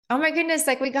oh my goodness,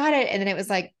 like we got it. And then it was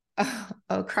like,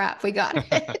 oh crap, we got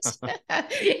it.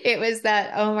 It was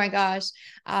that, oh my gosh.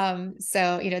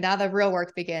 So, now the real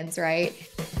work begins, right?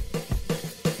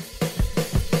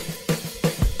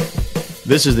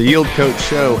 This is the Yield Coach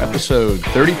Show, episode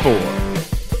 34.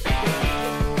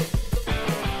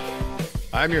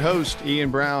 I'm your host,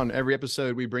 Ian Brown. Every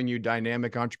episode, we bring you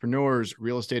dynamic entrepreneurs,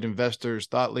 real estate investors,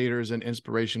 thought leaders, and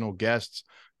inspirational guests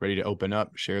ready to open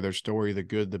up, share their story, the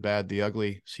good, the bad, the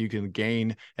ugly, so you can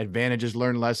gain advantages,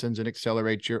 learn lessons, and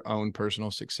accelerate your own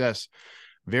personal success.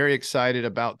 Very excited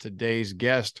about today's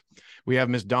guest. We have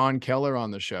Miss Dawn Keller on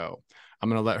the show. I'm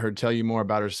going to let her tell you more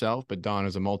about herself, but Dawn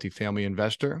is a multifamily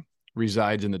investor,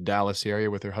 resides in the Dallas area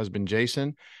with her husband,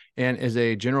 Jason, and is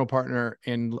a general partner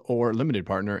or limited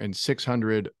partner in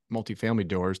 600 multifamily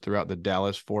doors throughout the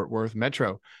Dallas-Fort Worth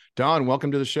metro. Dawn,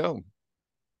 welcome to the show.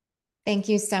 Thank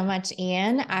you so much,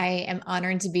 Ian. I am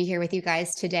honored to be here with you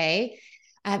guys today.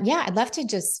 I'd love to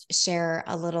just share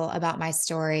a little about my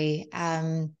story.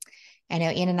 I know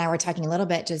Ian and I were talking a little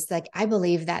bit, just like I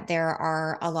believe that there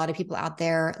are a lot of people out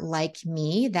there like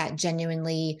me that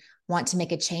genuinely want to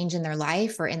make a change in their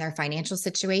life or in their financial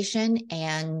situation.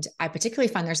 And I particularly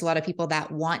find there's a lot of people that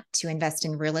want to invest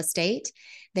in real estate.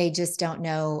 They just don't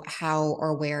know how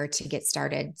or where to get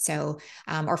started. So,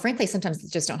 or frankly, sometimes they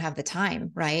just don't have the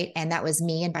time, right? And that was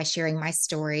me. And by sharing my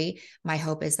story, my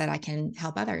hope is that I can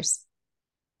help others.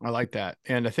 I like that.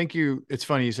 And I think it's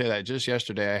funny you say that. Just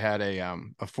yesterday, I had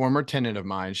a former tenant of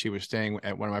mine. She was staying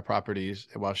at one of my properties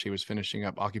while she was finishing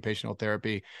up occupational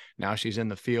therapy. Now she's in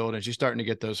the field and she's starting to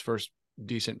get those first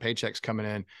decent paychecks coming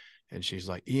in. And she's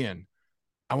like, Ian,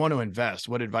 I want to invest.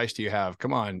 What advice do you have?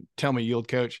 Come on, tell me, yield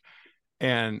coach.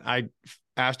 And I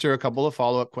asked her a couple of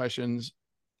follow-up questions,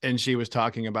 and she was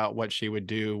talking about what she would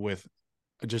do with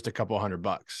just a couple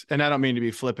 $100. And I don't mean to be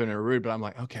flippant or rude, but I'm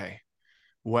like, okay,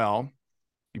 well,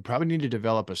 you probably need to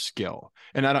develop a skill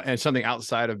and something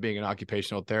outside of being an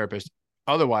occupational therapist.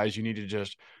 Otherwise, you need to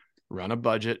just run a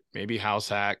budget, maybe house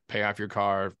hack, pay off your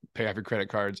car, pay off your credit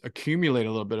cards, accumulate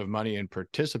a little bit of money and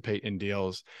participate in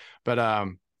deals. But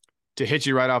to hit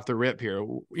you right off the rip here,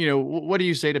 what do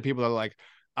you say to people that are like,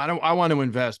 I want to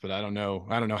invest, but I don't know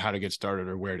how to get started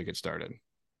or where to get started?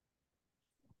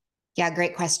 Yeah,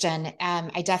 great question.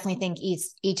 I definitely think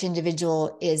each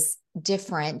individual is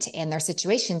different and their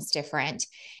situation's different.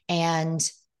 And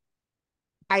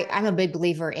I'm a big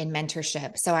believer in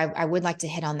mentorship. So I would like to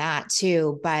hit on that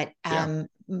too. But Yeah.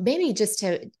 maybe just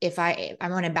if I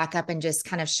want to back up and just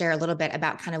kind of share a little bit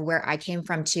about kind of where I came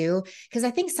from too. Because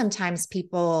I think sometimes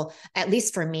people, at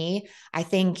least for me, I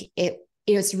think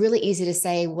it's really easy to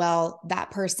say, well, that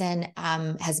person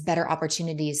has better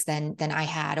opportunities than I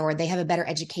had, or they have a better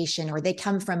education, or they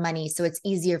come from money, so it's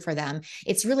easier for them.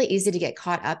 It's really easy to get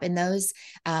caught up in those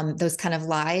kind of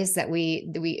lies that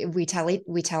we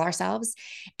tell ourselves.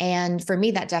 And for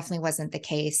me, that definitely wasn't the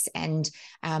case. And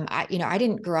I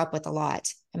didn't grow up with a lot.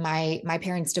 My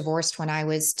parents divorced when I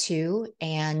was 2,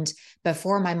 and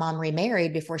before my mom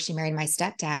remarried, before she married my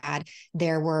stepdad,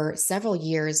 there were several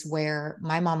years where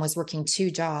my mom was working 2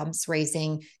 jobs,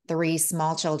 raising 3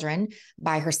 small children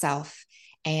by herself.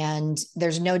 And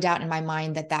there's no doubt in my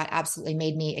mind that absolutely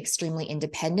made me extremely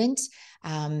independent.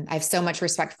 I have so much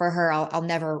respect for her. I'll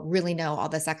never really know all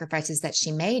the sacrifices that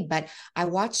she made, but I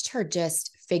watched her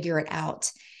just figure it out.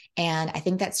 And I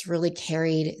think that's really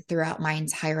carried throughout my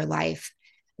entire life.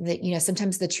 That,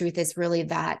 sometimes the truth is really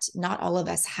that not all of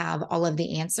us have all of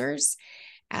the answers.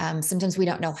 Sometimes we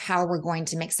don't know how we're going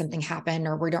to make something happen,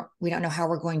 or we don't know how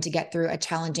we're going to get through a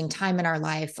challenging time in our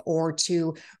life, or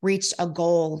to reach a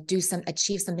goal,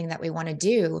 achieve something that we want to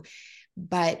do.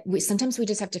 But sometimes we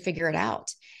just have to figure it out.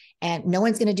 And no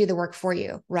one's going to do the work for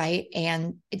you, right?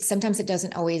 And sometimes it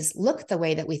doesn't always look the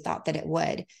way that we thought that it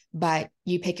would, but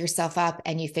you pick yourself up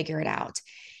and you figure it out.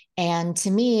 And to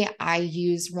me, I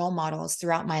use role models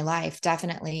throughout my life.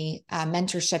 Definitely,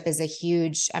 mentorship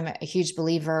is I'm a huge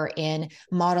believer in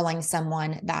modeling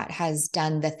someone that has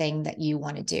done the thing that you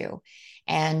want to do.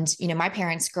 And, my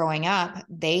parents growing up,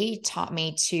 they taught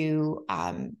me to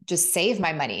just save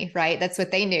my money, right? That's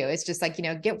what they knew. It's just like,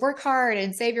 work hard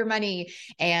and save your money.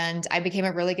 And I became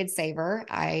a really good saver.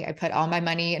 I put all my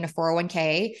money in a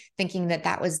 401k, thinking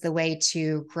that was the way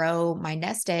to grow my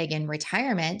nest egg in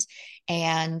retirement.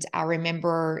 And I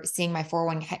remember seeing my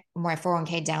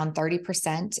 401k down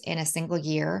 30% in a single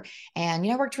year. And,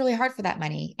 I worked really hard for that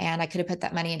money, and I could have put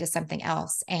that money into something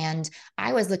else. And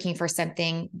I was looking for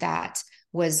something that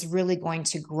was really going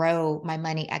to grow my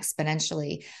money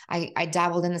exponentially. I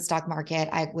dabbled in the stock market.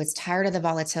 I was tired of the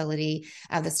volatility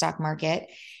of the stock market.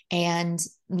 And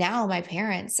now my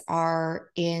parents are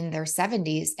in their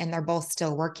 70s and they're both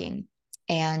still working.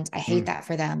 And I hate Mm. that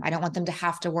for them. I don't want them to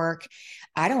have to work.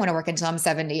 I don't want to work until I'm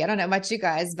 70. I don't know about you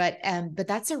guys, but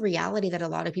that's a reality that a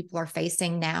lot of people are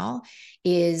facing now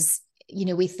is,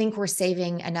 we think we're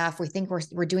saving enough. We think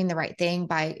we're doing the right thing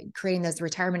by creating those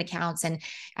retirement accounts and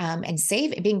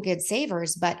being good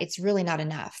savers, but it's really not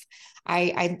enough.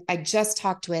 I just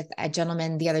talked with a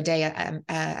gentleman the other day,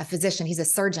 a physician. He's a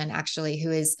surgeon actually,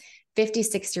 who is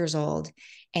 56 years old,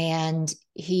 and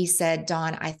he said,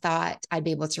 Dawn, I thought I'd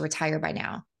be able to retire by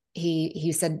now.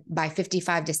 He said by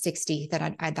 55 to 60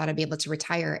 that I thought I'd be able to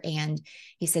retire, and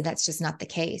he said that's just not the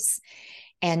case.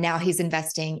 And now he's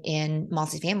investing in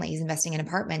multifamily. He's investing in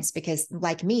apartments because,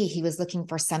 like me, he was looking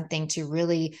for something to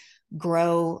really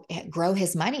grow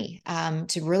his money,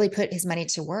 to really put his money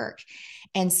to work.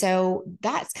 And so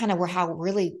that's kind of where how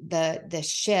really the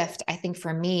shift, I think,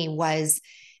 for me was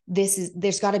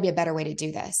there's got to be a better way to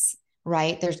do this.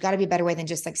 Right. There's got to be a better way than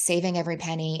just like saving every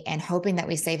penny and hoping that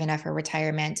we save enough for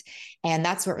retirement. And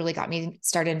that's what really got me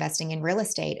started investing in real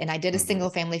estate. And I did a Mhm. single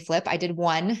family flip. I did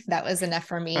one. That was enough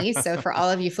for me. So for all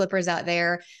of you flippers out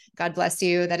there, God bless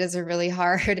you. That is a really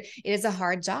hard, it is a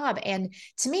hard job. And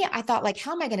to me, I thought, like,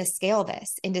 how am I going to scale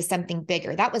this into something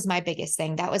bigger? That was my biggest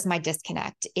thing. That was my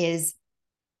disconnect, is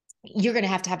you're going to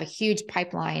have a huge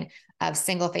pipeline of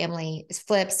single family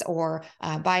flips or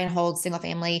buy and hold single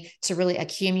family to really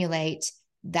accumulate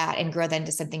that and grow that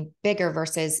into something bigger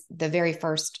versus the very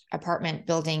first apartment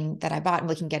building that I bought. And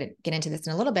we can get into this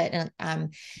in a little bit.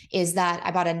 And is that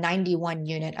I bought a 91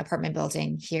 unit apartment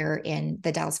building here in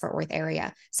the Dallas Fort Worth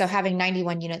area. So having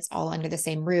 91 units all under the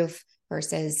same roof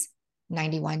versus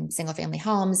 91 single family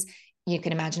homes, you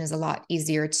can imagine, is a lot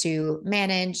easier to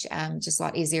manage, just a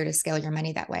lot easier to scale your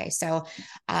money that way. So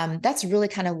that's really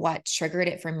kind of what triggered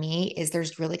it for me, is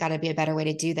there's really got to be a better way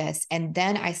to do this. And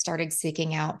then I started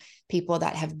seeking out people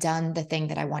that have done the thing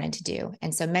that I wanted to do.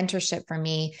 And so mentorship for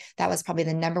me, that was probably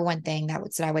the number one thing that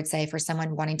I would say for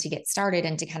someone wanting to get started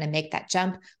and to kind of make that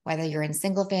jump, whether you're in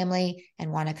single family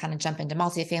and want to kind of jump into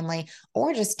multifamily,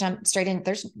 or just jump straight in.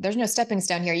 There's no stepping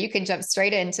stone here. You can jump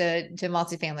straight into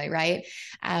multifamily, right?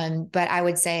 But I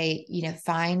would say,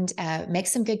 make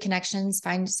some good connections,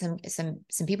 find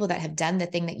some people that have done the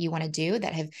thing that you want to do,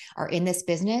 that are in this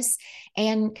business,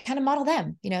 and kind of model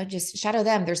them, just shadow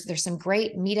them. There's some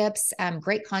great meetups,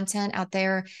 great content out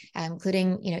there,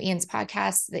 including, Ian's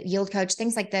podcast, the Yield Coach,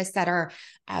 things like this that are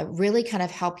really kind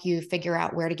of help you figure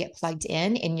out where to get plugged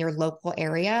in your local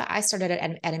area. I started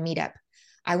at a meetup.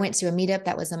 I went to a meetup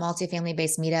that was a multifamily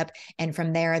based meetup. And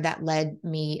from there, that led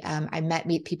me, I met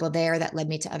people there that led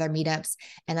me to other meetups,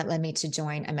 and that led me to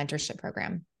join a mentorship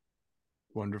program.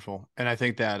 Wonderful. And I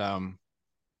think that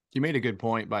you made a good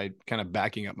point by kind of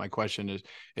backing up my question. Is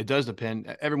it does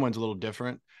depend. Everyone's a little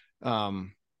different.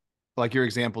 Um, like your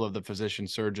example of the physician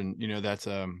surgeon, that's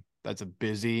a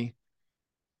busy,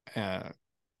 uh,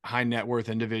 high net worth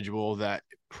individual that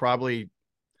probably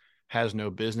has no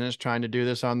business trying to do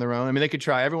this on their own. I mean, they could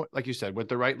try. Everyone, like you said, with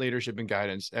the right leadership and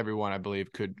guidance, everyone, I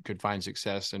believe, could find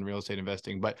success in real estate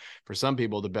investing. But for some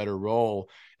people, the better role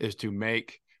is to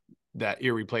make that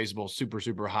irreplaceable,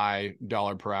 super high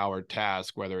dollar per hour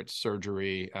task, whether it's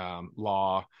surgery,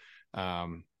 law.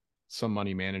 Some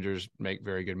money managers make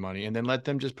very good money, and then let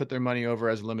them just put their money over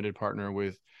as a limited partner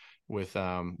with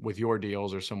your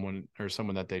deals, or someone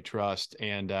that they trust.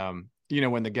 And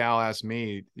when the gal asked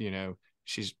me,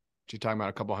 she's talking about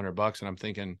a couple $100, and I'm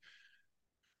thinking,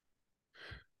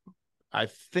 I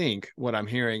think what I'm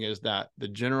hearing is that the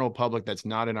general public that's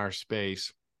not in our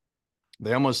space,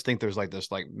 they almost think there's like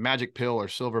this like magic pill or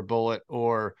silver bullet,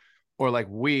 or like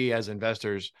we as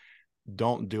investors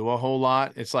don't do a whole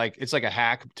lot. It's like a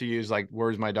hack, to use like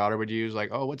words my daughter would use,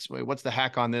 like, oh, what's the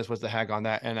hack on this? What's the hack on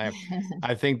that? And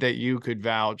I think that you could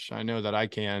vouch. I know that I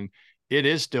can. It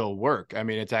is still work. I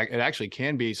mean, it actually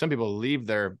can be. Some people leave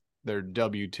their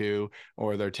W-2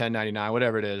 or their 1099,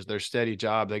 whatever it is, their steady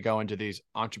job. They go into these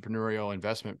entrepreneurial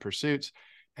investment pursuits,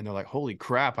 and they're like, holy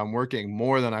crap, I'm working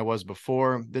more than I was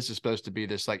before. This is supposed to be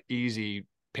this like easy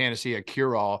panacea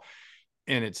cure all.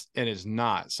 And it's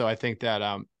not. So I think that,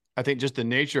 I think just the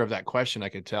nature of that question, I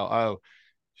could tell, oh,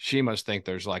 she must think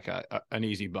there's like an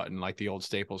easy button, like the old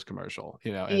Staples commercial,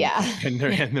 and Yeah.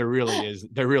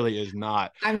 there really is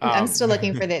not. I'm still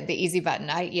looking for the easy button.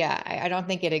 I don't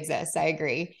think it exists. I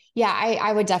agree. Yeah,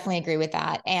 I would definitely agree with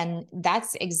that. And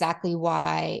that's exactly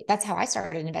why that's how I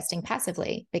started investing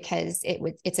passively, because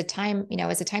it's a time,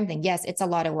 it's a time thing. Yes, it's a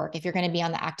lot of work. If you're going to be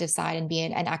on the active side and be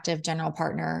an active general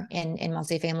partner in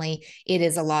multifamily, it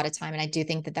is a lot of time. And I do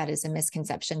think that is a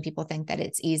misconception. People think that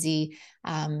it's easy.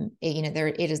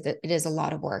 It is a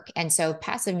lot of work. And so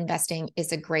passive investing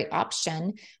is a great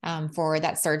option for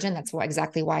that surgeon. That's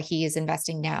exactly why he is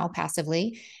investing now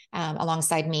passively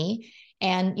alongside me.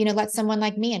 And let someone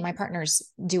like me and my partners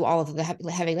do all of the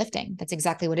heavy lifting. That's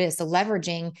exactly what it is. So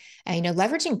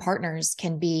leveraging partners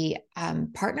can be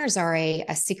partners are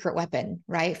a secret weapon,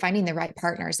 right? Finding the right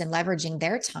partners and leveraging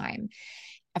their time.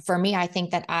 For me, I think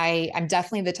that I'm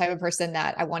definitely the type of person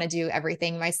that I want to do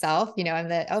everything myself.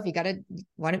 If you got to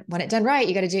want it done right,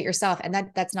 you got to do it yourself.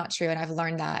 And that's not true. And I've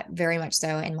learned that very much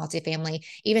so in multifamily.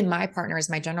 Even my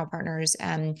partners, my general partners,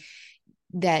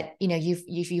 that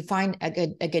you find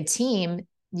a good team,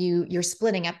 you're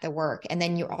splitting up the work, and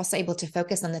then you're also able to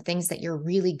focus on the things that you're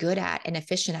really good at and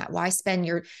efficient at. Why spend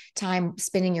your time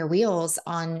spinning your wheels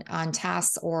on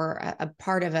tasks or a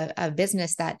part of a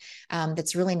business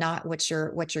that's really not what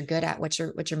you're good at, what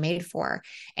you're made for?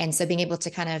 And so being able to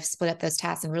kind of split up those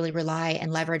tasks and really rely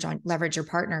and leverage your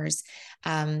partners,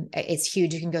 it's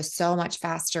huge. You can go so much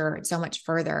faster, so much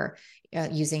further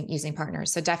using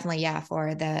partners. So definitely, yeah, for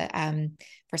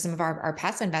some of our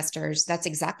passive investors, that's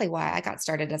exactly why I got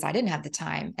started, as I didn't have the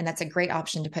time. And that's a great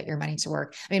option to put your money to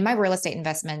work. I mean, my real estate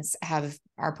investments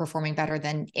are performing better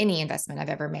than any investment I've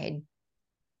ever made.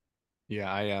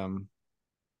 Yeah, I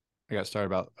got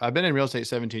started I've been in real estate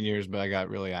 17 years, but I got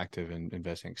really active in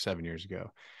investing 7 years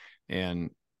ago.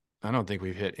 And I don't think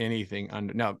we've hit anything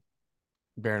under. Now,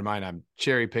 bear in mind, I'm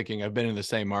cherry picking. I've been in the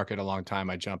same market a long time.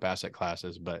 I jump asset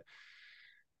classes, but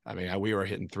I mean, we were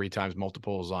hitting 3 times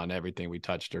multiples on everything we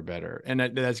touched or better. And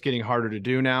that's getting harder to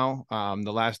do now.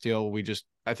 The last deal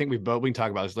I think we can talk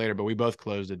about this later, but we both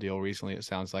closed a deal recently. It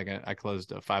sounds like I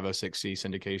closed a 506C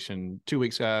syndication 2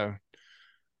 weeks ago.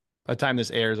 By the time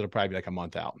this airs, it'll probably be like a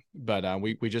month out. But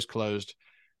we just closed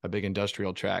a big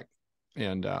industrial tract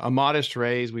and a modest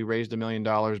raise. We raised $1 million,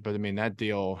 but I mean, that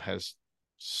deal has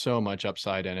so much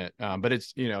upside in it. But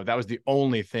it's, that was the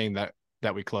only thing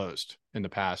that we closed in the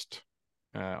past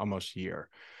almost year.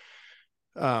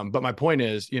 But my point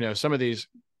is, some of these,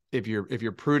 if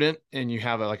you're prudent and you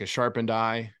have a sharpened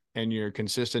eye and you're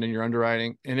consistent in your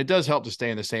underwriting, and it does help to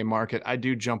stay in the same market. I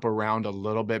do jump around a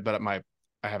little bit, but I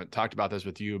haven't talked about this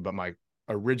with you, but my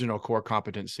original core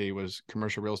competency was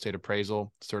commercial real estate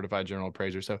appraisal, certified general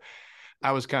appraiser. So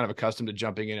I was kind of accustomed to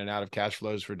jumping in and out of cash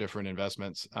flows for different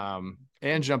investments,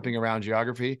 and jumping around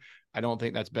geography. I don't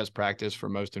think that's best practice for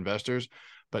most investors,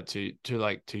 but to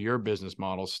your business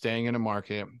model, staying in a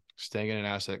market, staying in an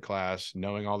asset class,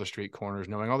 knowing all the street corners,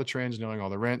 knowing all the trends, knowing all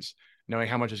the rents, knowing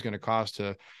how much it's going to cost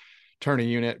to turn a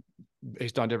unit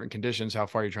based on different conditions, how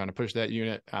far you're trying to push that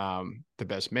unit, the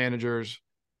best managers,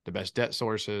 the best debt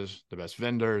sources, the best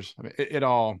vendors. I mean, it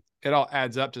all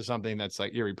adds up to something that's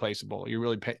like irreplaceable.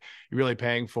 You're really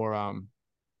paying for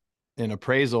an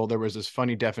appraisal. There was this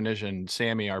funny definition.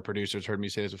 Sammy, our producer's heard me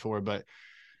say this before, but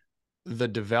the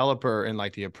developer in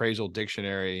like the appraisal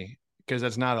dictionary, because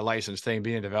that's not a licensed thing.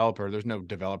 Being a developer, there's no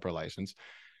developer license.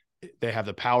 They have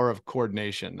the power of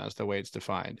coordination. That's the way it's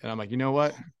defined. And I'm like, you know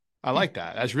what? I like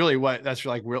that. That's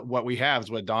like what we have is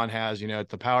what Don has.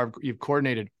 The power of, you've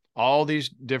coordinated all these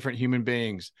different human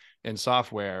beings in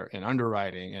software and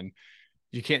underwriting, and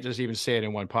you can't just even say it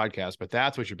in one podcast, but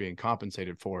that's what you're being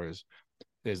compensated for is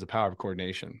the power of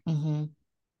coordination. Mm-hmm.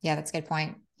 Yeah, that's a good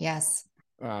point. Yes.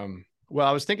 Well,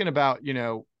 I was thinking about,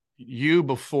 you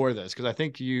before this, because I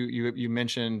think you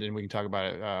mentioned, and we can talk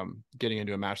about it, getting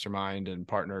into a mastermind and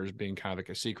partners being kind of like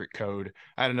a secret code.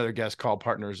 I had another guest call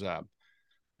partners a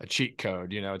cheat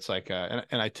code. It's like,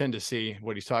 and I tend to see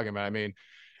what he's talking about. I mean,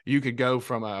 you could go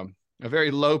from a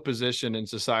very low position in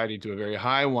society to a very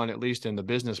high one, at least in the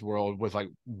business world, with like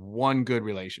one good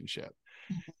relationship.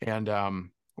 And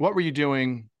what were you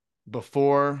doing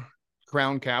before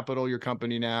Crown Capital, your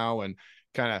company now, and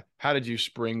kind of how did you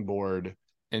springboard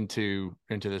into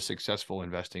the successful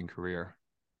investing career?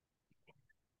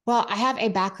 Well, I have a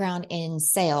background in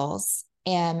sales,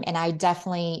 and I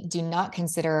definitely do not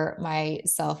consider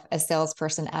myself a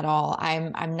salesperson at all.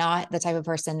 I'm not the type of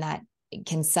person that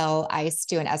can sell ice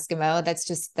to an Eskimo. That's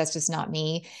just not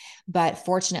me. But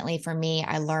fortunately for me,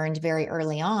 I learned very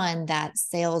early on that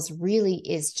sales really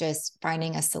is just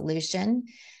finding a solution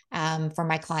for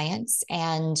my clients.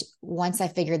 And once I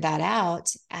figured that out,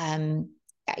 I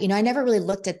never really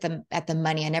looked at the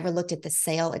money. I never looked at the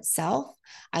sale itself.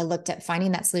 I looked at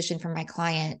finding that solution for my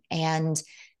client, and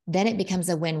then it becomes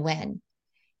a win-win.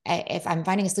 if I'm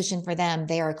finding a solution for them,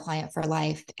 they are a client for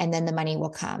life, and then the money will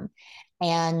come.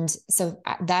 And so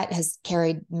that has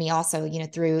carried me also,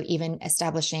 through even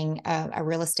establishing a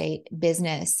real estate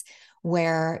business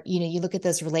where, you look at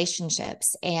those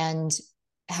relationships and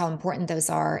how important those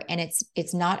are. And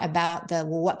it's not about well,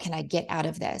 what can I get out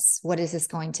of this? What is this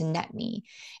going to net me?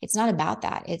 It's not about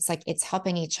that. It's like, it's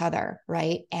helping each other.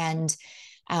 Right. And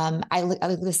I look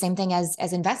the same thing as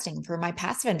investing for my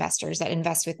passive investors that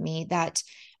invest with me, that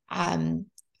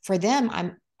for them,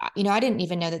 I didn't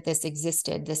even know that this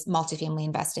existed, this multifamily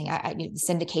investing,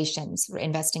 syndications,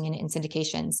 investing in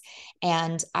syndications.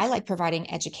 And I like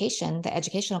providing education, the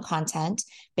educational content,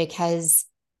 because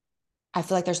I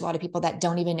feel like there's a lot of people that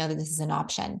don't even know that this is an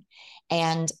option.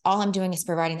 And all I'm doing is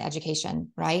providing the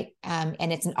education, right?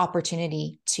 And it's an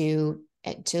opportunity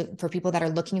for people that are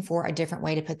looking for a different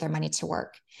way to put their money to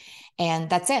work. And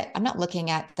that's it. I'm not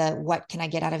looking at what can I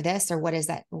get out of this, or what is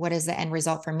the end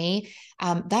result for me?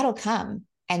 That'll come.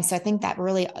 And so I think that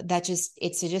really,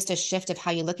 it's just a shift of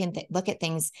how you look at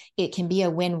things. It can be a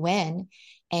win-win,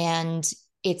 and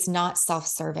it's not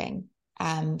self-serving.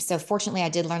 So fortunately, I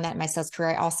did learn that in my sales career.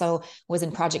 I also was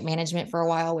in project management for a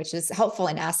while, which is helpful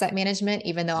in asset management,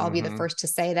 even though I'll be the first to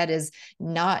say that is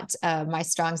not my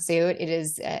strong suit. It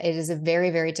is a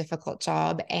very, very difficult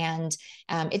job. And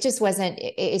it just wasn't,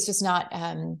 it's just not,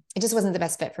 it just wasn't the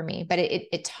best fit for me, but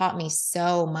it taught me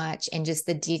so much in just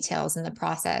the details in the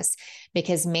process,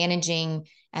 because managing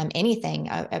anything,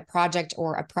 a project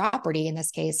or a property, in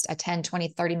this case, a 10,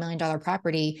 20, $30 million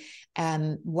property.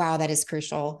 Wow, that is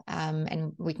crucial.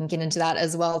 And we can get into that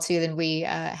as well too. Then we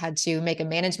had to make a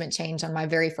management change on my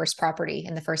very first property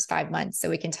in the first 5 months. So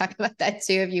we can talk about that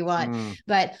too, if you want.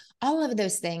 But all of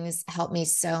those things help me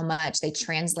so much. They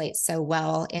translate so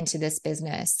well into this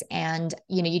business. And,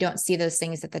 you don't see those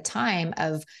things at the time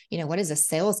of, what is a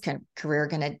sales career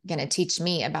going to teach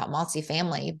me about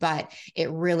multifamily? But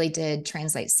it really did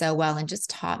translate so well, and just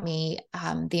taught me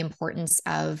the importance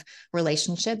of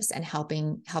relationships and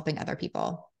helping other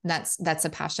people. And that's a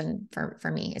passion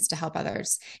for me, is to help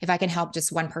others. If I can help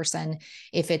just one person,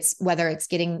 whether it's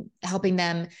helping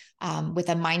them with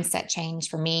a mindset change.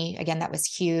 For me, again, that was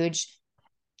huge.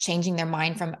 Changing their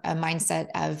mind from a mindset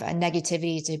of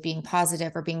negativity to being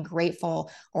positive, or being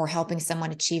grateful, or helping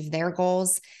someone achieve their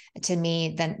goals, to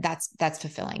me, then that's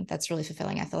fulfilling. That's really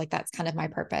fulfilling. I feel like that's kind of my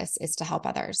purpose, is to help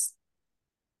others.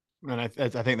 And I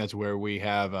think that's where we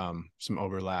have some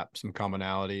overlap, some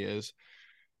commonality. Is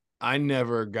I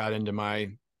never got into my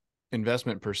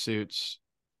investment pursuits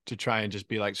to try and just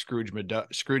be like Scrooge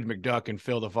McDuck and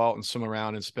fill the vault and swim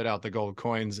around and spit out the gold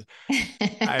coins.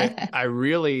 I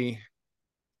really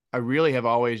have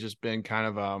always just been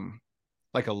kind of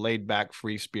like a laid back,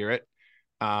 free spirit.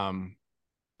 I'm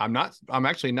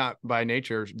actually not by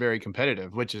nature very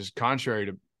competitive, which is contrary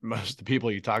to most of the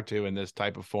people you talk to in this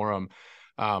type of forum.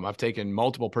 I've taken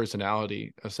multiple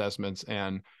personality assessments,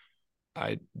 and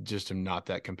I just am not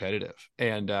that competitive.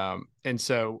 And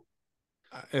so,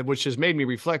 which has made me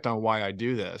reflect on why I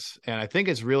do this. And I think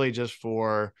it's really just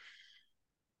for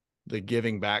the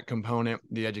giving back component,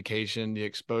 the education, the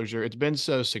exposure. It's been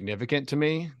so significant to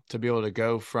me to be able to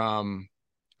go from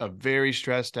a very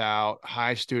stressed out,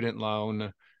 high student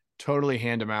loan, totally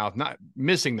hand to mouth, not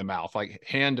missing the mouth, like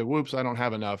hand to whoops, I don't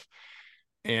have enough.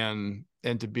 And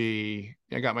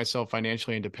I got myself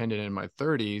financially independent in my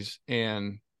 30s,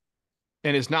 and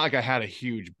it's not like I had a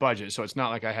huge budget. So it's not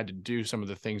like I had to do some of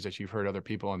the things that you've heard other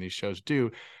people on these shows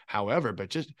do. However, but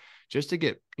just to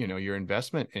get, your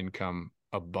investment income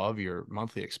above your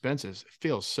monthly expenses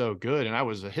feels so good. And I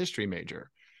was a history major.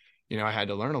 I had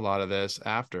to learn a lot of this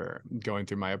after going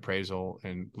through my appraisal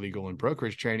and legal and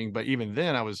brokerage training. But even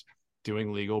then I was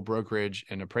doing legal, brokerage,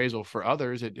 and appraisal for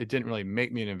others. It didn't really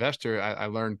make me an investor. I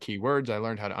learned keywords. I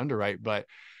learned how to underwrite. But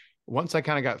once I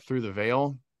kind of got through the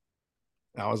veil,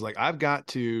 I was like, I've got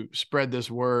to spread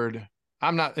this word.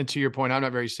 I'm not, and to your point, I'm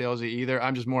not very salesy either.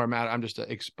 I'm just more mad. I'm just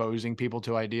exposing people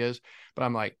to ideas. But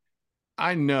I'm like,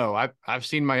 I know I've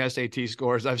seen my SAT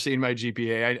scores. I've seen my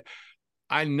GPA.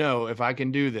 I know if I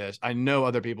can do this, I know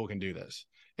other people can do this.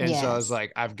 And so I was Yes.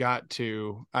 like,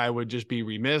 I would just be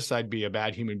remiss. I'd be a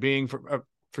bad human being for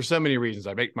so many reasons.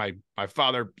 I make my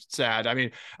father sad. I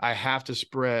mean, I have to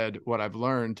spread what I've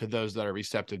learned to those that are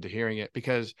receptive to hearing it,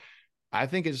 because I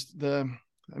think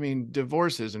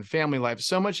divorces and family life,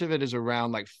 so much of it is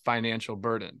around like financial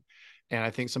burden. And I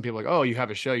think some people are like, oh, you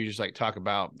have a show, you just like talk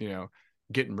about,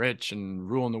 getting rich and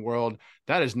ruling the world.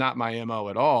 That is not my MO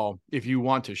at all. If you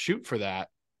want to shoot for that,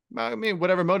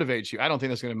 whatever motivates you. I don't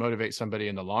think that's going to motivate somebody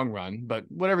in the long run, but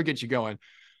whatever gets you going.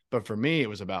 But for me, it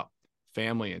was about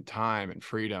family and time and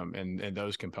freedom and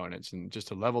those components, and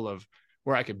just a level of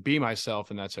where I could be myself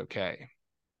and that's okay.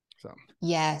 So,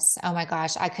 Yes. Oh my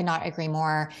gosh. I could not agree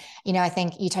more. I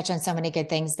think you touch on so many good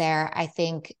things there. I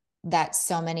think that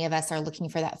so many of us are looking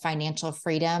for that financial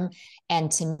freedom.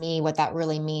 And to me, what that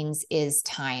really means is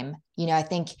time. I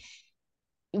think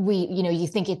you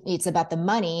think it's about the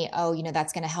money. Oh,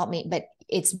 that's going to help me, but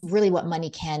it's really what money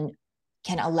can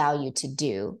allow you to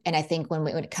do. And I think when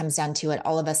it comes down to it,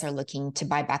 all of us are looking to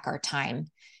buy back our time,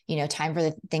 time for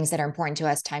the things that are important to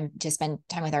us, time to spend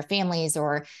time with our families,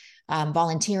 or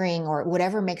volunteering, or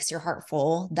whatever makes your heart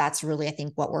full. That's really, I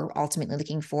think, what we're ultimately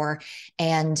looking for.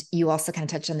 And you also kind of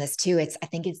touched on this too. I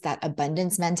think it's that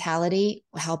abundance mentality,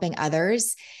 helping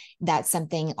others. That's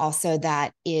something also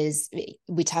that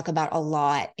we talk about a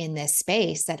lot in this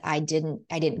space, that I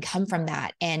didn't come from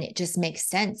that. And it just makes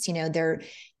sense.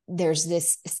 There's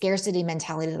this scarcity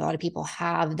mentality that a lot of people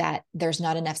have, that there's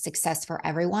not enough success for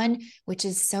everyone, which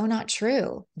is so not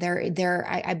true.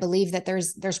 I believe that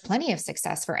there's plenty of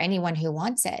success for anyone who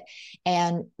wants it.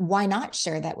 And why not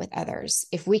share that with others?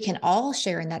 If we can all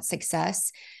share in that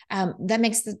success, that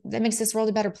makes this world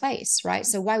a better place, right?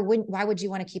 So why would you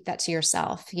want to keep that to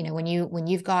yourself? When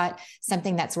you've got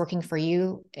something that's working for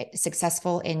you,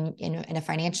 successful in a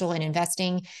financial and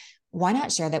investing, why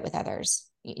not share that with others?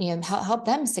 Help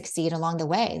them succeed along the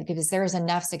way, because there's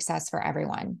enough success for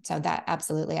everyone. So that,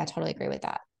 absolutely, I totally agree with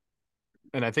that.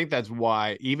 and I think that's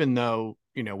why, even though,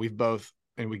 we've both,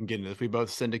 and we can get into this, we both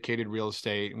syndicated real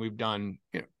estate, and we've done,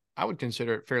 I would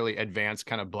consider it fairly advanced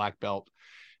kind of black belt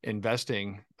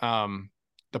investing.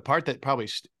 The part that probably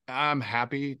I'm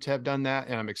happy to have done that,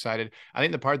 and I'm excited. I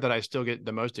think the part that I still get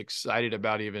the most excited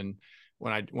about, even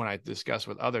when I discuss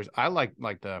with others, I like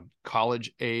the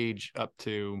college age up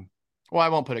to, well, I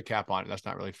won't put a cap on it. That's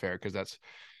not really fair, because that's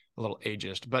a little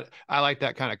ageist, but I like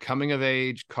that kind of coming of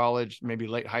age, college, maybe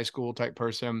late high school type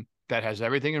person that has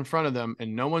everything in front of them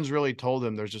and no one's really told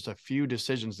them there's just a few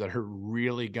decisions that are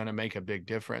really going to make a big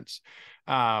difference.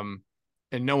 And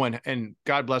no one, and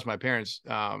God bless my parents,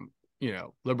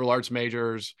 liberal arts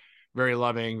majors, very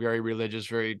loving, very religious,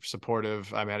 very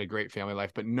supportive. I've had a great family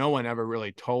life, but no one ever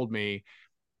really told me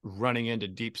running into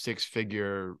deep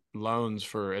six-figure loans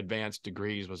for advanced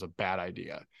degrees was a bad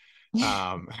idea.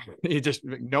 It just,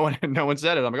 no one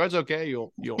said it. I'm like, oh, it's okay,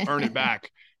 you'll earn it back.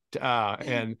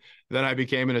 And then I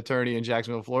became an attorney in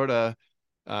Jacksonville, Florida,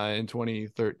 in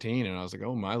 2013, and I was like,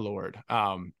 oh my Lord,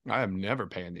 I am never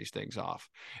paying these things off.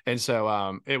 And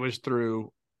so it was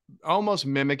through almost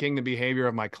mimicking the behavior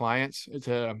of my clients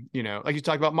to, like you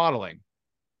talked about modeling.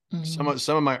 Mm-hmm.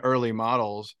 Some of my early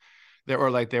models that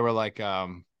were like,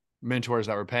 mentors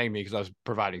that were paying me because I was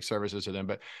providing services to them,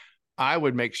 but I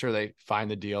would make sure they find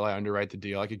the deal. I underwrite the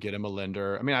deal. I could get them a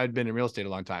lender. I mean, I'd been in real estate a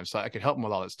long time, so I could help them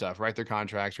with all that stuff, write their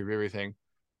contracts, review everything.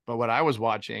 But what I was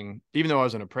watching, even though I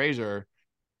was an appraiser,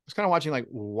 I was kind of watching like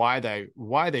why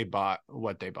they bought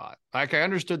what they bought. Like, I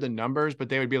understood the numbers, but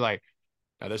they would be like,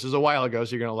 now this is a while ago,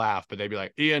 so you're gonna laugh, but they'd be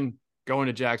like, Ian, going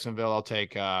to Jacksonville, I'll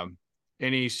take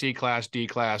any C class, D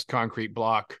class concrete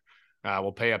block.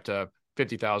 We'll pay up to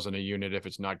 50,000 a unit if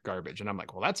it's not garbage. And I'm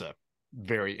like, well, that's a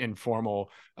very informal,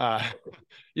 that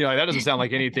doesn't sound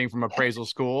like anything from appraisal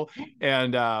school.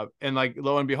 And like,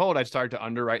 lo and behold, I started to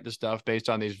underwrite the stuff based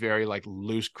on these very like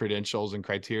loose credentials and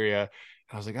criteria. And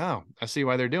I was like, oh, I see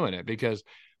why they're doing it, because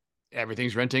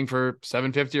everything's renting for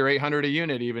 750 or 800 a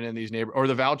unit, even in these neighborhoods.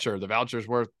 Or the voucher's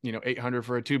worth, 800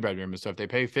 for a 2-bedroom. And so if they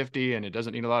pay 50 and it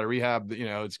doesn't need a lot of rehab,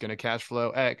 it's going to cash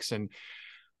flow X. And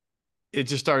it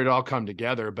just started to all come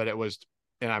together. But it was,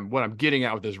 and what I'm getting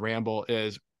at with this ramble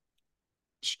is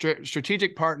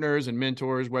strategic partners and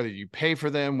mentors, whether you pay for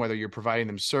them, whether you're providing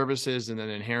them services and then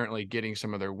inherently getting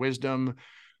some of their wisdom.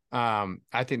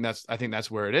 I think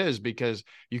that's where it is, because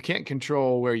you can't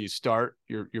control where you start.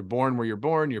 You're born where you're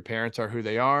born. Your parents are who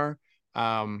they are.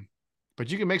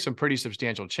 But you can make some pretty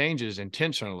substantial changes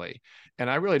intentionally. And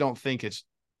I really don't think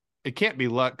it can't be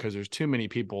luck, because there's too many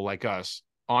people like us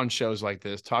on shows like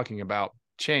this talking about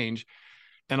change.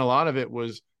 And a lot of it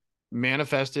was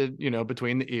manifested,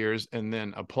 between the ears and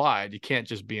then applied. You can't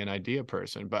just be an idea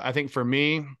person. But I think for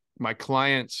me, my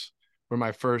clients were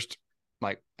my first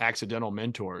like accidental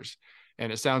mentors.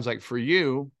 And it sounds like for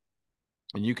you,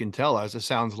 and you can tell us, it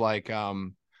sounds like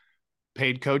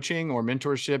paid coaching or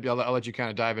mentorship. I'll let you kind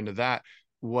of dive into that.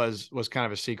 Was kind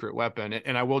of a secret weapon.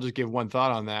 And I will just give one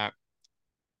thought on that.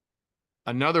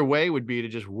 Another way would be to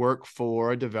just work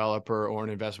for a developer or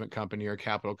an investment company or a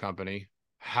capital company.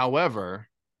 However,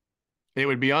 it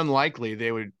would be unlikely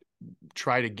they would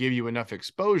try to give you enough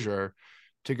exposure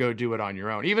to go do it on your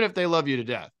own. Even if they love you to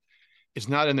death, it's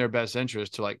not in their best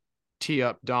interest to like tee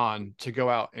up Don to go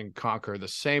out and conquer the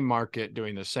same market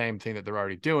doing the same thing that they're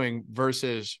already doing,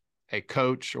 versus a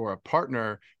coach or a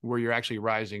partner where you're actually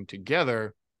rising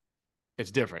together,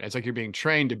 it's different. It's like you're being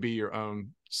trained to be your own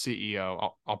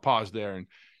CEO. I'll pause there and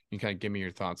you kind of give me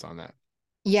your thoughts on that.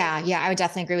 Yeah, I would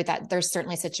definitely agree with that. There's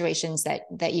certainly situations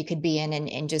that you could be in,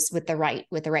 and just with the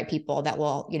right people that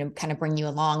will, kind of bring you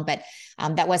along. But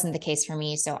that wasn't the case for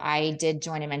me. So I did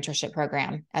join a mentorship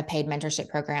program, a paid mentorship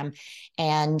program,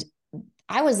 and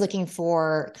I was looking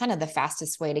for kind of the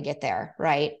fastest way to get there,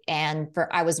 right? And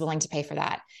I was willing to pay for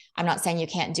that. I'm not saying you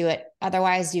can't do it.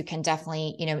 Otherwise, you can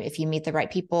definitely, if you meet the right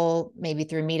people, maybe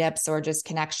through meetups or just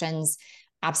connections,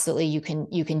 absolutely you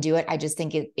can do it. I just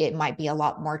think it might be a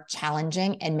lot more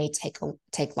challenging and may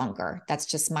take longer. That's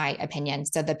just my opinion.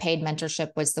 So the paid mentorship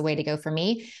was the way to go for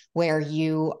me, where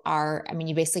you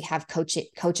basically have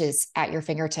coaches at your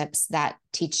fingertips that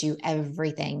teach you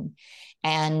everything.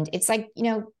 And it's like,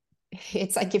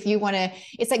 it's like if you want to,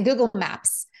 it's like Google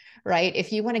Maps, right?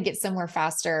 If you want to get somewhere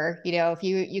faster, if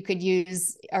you could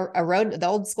use a road, the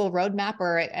old school road map,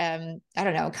 or I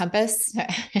don't know, a compass,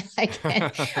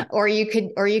 or you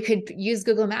could use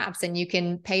Google Maps, and you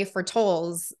can pay for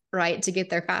tolls, right, to get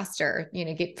there faster,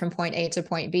 get from point A to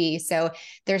point B. So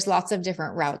there's lots of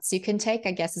different routes you can take,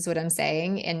 I guess is what I'm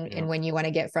saying. And when you want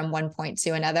to get from one point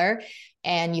to another,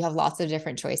 and you have lots of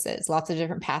different choices, lots of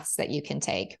different paths that you can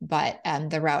take. But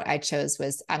the route I chose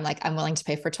was, I'm willing to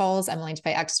pay for tolls. I'm willing to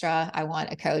pay extra. I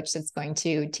want a coach that's going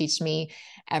to teach me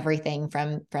everything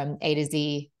from A to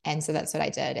Z. And so that's what I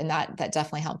did. And that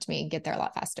definitely helped me get there a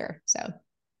lot faster. So.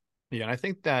 Yeah. And I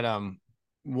think that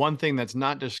one thing that's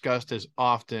not discussed as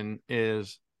often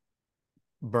is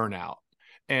burnout.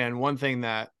 And one thing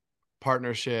that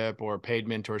partnership or paid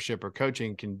mentorship or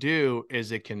coaching can do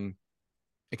is it can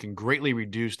greatly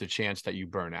reduce the chance that you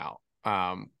burn out.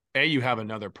 You have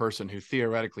another person who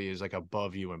theoretically is like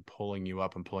above you and pulling you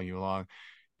up and pulling you along,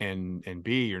 and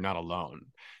B, you're not alone.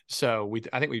 So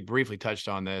I think we briefly touched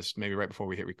on this maybe right before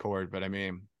we hit record, but I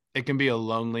mean, it can be a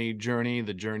lonely journey,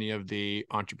 the journey of the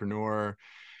entrepreneur,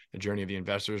 the journey of the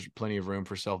investors, plenty of room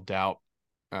for self-doubt,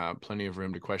 plenty of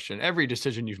room to question every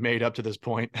decision you've made up to this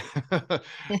point.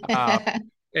 uh,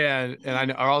 and I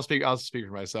know I'll speak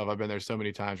for myself. I've been there so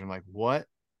many times. I'm like,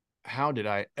 how did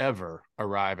I ever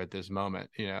arrive at this moment?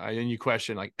 And you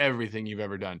question like everything you've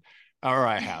ever done, or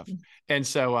I have. And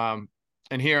so,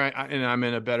 and here I'm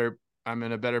in a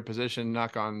better position,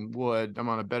 knock on wood.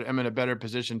 I'm in a better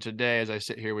position today as I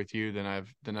sit here with you than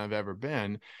I've ever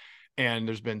been. And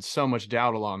there's been so much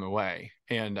doubt along the way.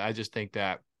 And I just think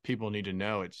that people need to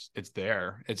know it's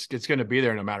there. It's going to be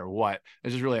there no matter what.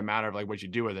 It's just really a matter of like what you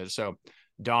do with it. So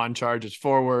Dawn charges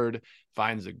forward,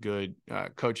 finds a good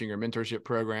coaching or mentorship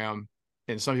program.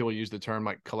 And some people use the term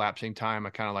like collapsing time. I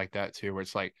kind of like that too, where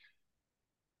it's like,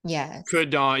 Yes.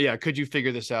 could you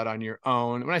figure this out on your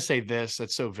own? When I say this,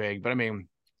 that's so vague, but I mean,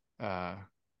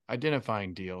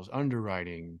 identifying deals,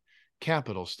 underwriting,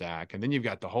 capital stack. And then you've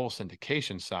got the whole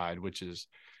syndication side, which is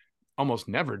almost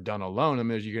never done alone. I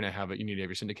mean, you need to have your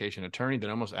syndication attorney that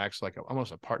almost acts like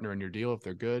almost a partner in your deal if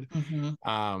they're good.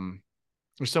 Mm-hmm.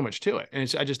 There's so much to it.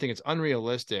 And I just think it's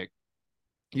unrealistic.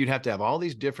 You'd have to have all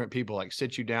these different people like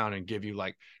sit you down and give you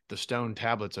like the stone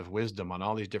tablets of wisdom on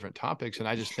all these different topics. And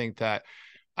I just think that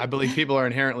I believe people are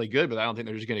inherently good, but I don't think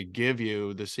they're just going to give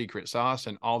you the secret sauce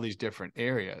in all these different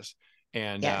areas.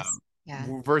 And Yes. Yeah.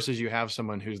 versus you have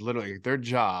someone who's literally their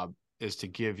job is to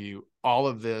give you all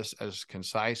of this as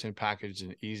concise and packaged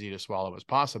and easy to swallow as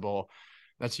possible.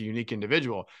 That's a unique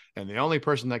individual. And the only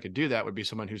person that could do that would be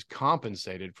someone who's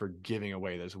compensated for giving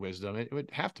away this wisdom. It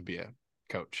would have to be a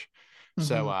coach. Mm-hmm.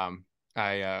 So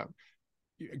I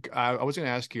was going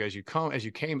to ask you, as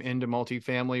you came into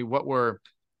multifamily, what were,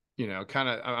 it's kind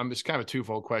of a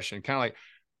twofold question, kind of like,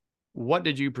 what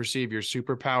did you perceive your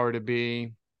superpower to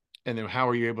be? And then how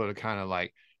were you able to kind of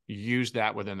like use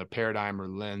that within the paradigm or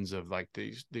lens of like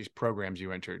these programs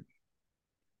you entered?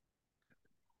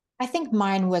 I think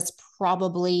mine was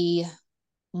probably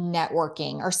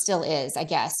networking, or still is, I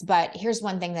guess. But here's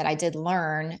one thing that I did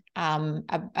learn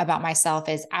about myself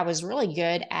is I was really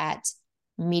good at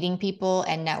meeting people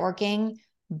and networking,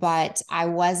 but I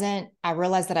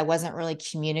realized that I wasn't really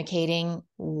communicating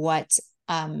what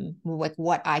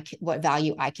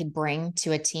value I could bring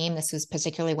to a team. This was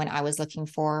particularly when I was looking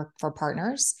for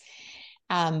partners.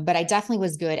 But I definitely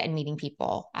was good at meeting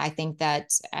people. I think that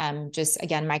just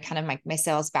again, my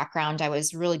sales background, I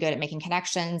was really good at making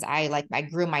connections. I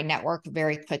grew my network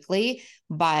very quickly,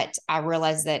 but I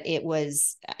realized that it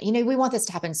was, we want this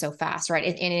to happen so fast, right?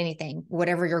 In anything,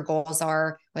 whatever your goals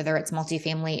are, whether it's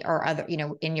multifamily or other,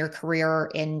 in your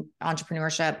career, in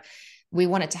entrepreneurship, we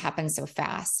want it to happen so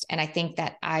fast. And I think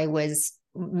that I was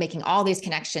making all these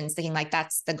connections, thinking like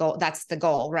that's the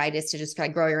goal, right? Is to just kind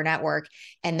of grow your network.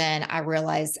 And then I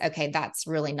realized, okay, that's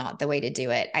really not the way to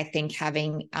do it. I think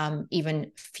having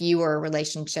even fewer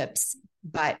relationships,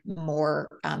 but more,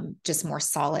 just more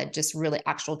solid, just really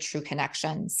actual true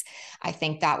connections. I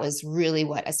think that was really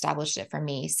what established it for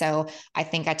me. So I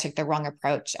think I took the wrong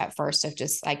approach at first of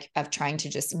just like, of trying to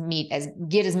just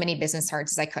get as many business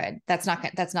cards as I could. That's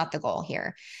not the goal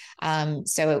here.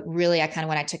 So it really,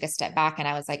 when I took a step back and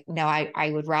I was like, no,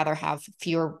 I would rather have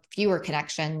fewer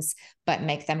connections, but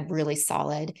make them really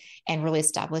solid and really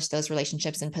establish those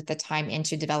relationships and put the time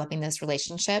into developing those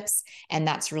relationships. And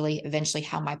that's really eventually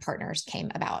how my partners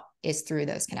came about, is through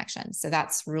those connections. So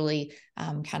that's really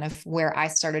kind of where I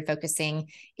started focusing,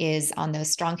 is on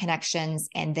those strong connections.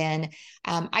 And then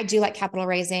I do like capital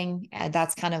raising.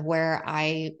 That's kind of where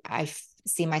I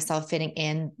see myself fitting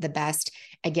in the best.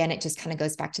 Again, it just kind of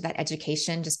goes back to that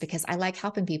education, just because I like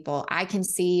helping people. I can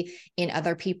see in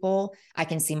other people, I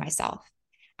can see myself.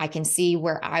 I can see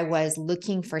where I was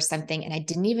looking for something and I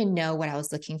didn't even know what I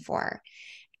was looking for.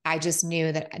 I just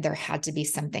knew that there had to be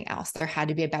something else. There had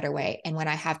to be a better way. And when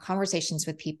I have conversations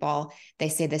with people, they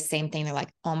say the same thing. They're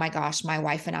like, oh my gosh, my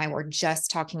wife and I were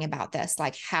just talking about this.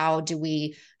 Like, how do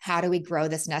we grow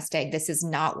this nest egg? This is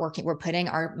not working. We're putting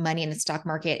our money in the stock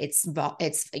market.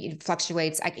 It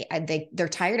fluctuates. They're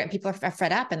tired and people are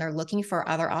fed up and they're looking for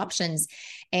other options.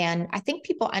 And I think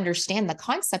people understand the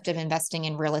concept of investing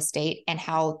in real estate and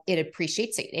how it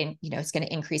appreciates it. And, it's going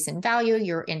to increase in value.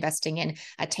 You're investing in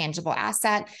a tangible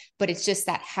asset, but it's just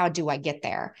that, how do I get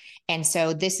there? And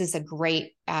so this is a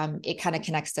great, it kind of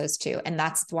connects those two. And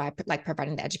that's why I like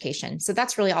providing the education. So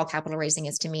that's really all capital raising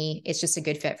is to me. It's just a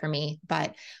good fit for me.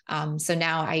 But so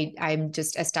now I'm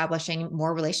just establishing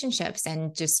more relationships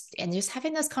and just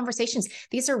having those conversations.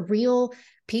 These are real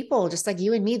people just like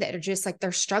you and me that are just like,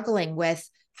 they're struggling with,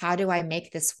 how do I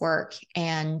make this work?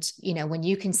 And, when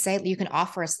you can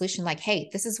offer a solution like, hey,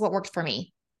 this is what worked for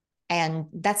me. And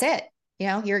that's it.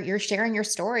 You're sharing your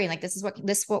story, and like, this is what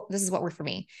worked for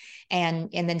me, and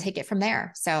then take it from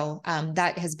there. So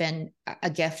that has been a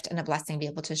gift and a blessing to be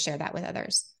able to share that with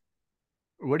others.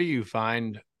 What do you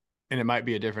find, and it might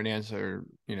be a different answer,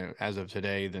 as of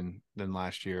today than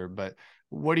last year, but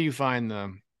what do you find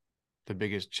the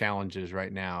biggest challenges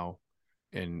right now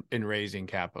in raising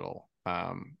capital?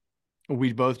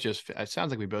 It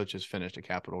sounds like we both just finished a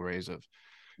capital raise of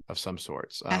some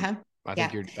sorts. I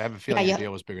think I have a feeling your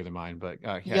deal was bigger than mine, but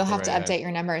you'll have right to ahead. update your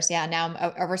numbers. Yeah. Now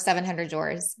I'm over 700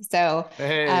 doors. So,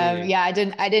 hey. yeah, I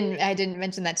didn't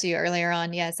mention that to you earlier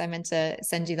on. Yes. I meant to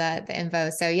send you the info.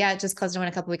 So yeah, it just closed one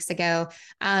a couple of weeks ago.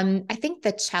 I think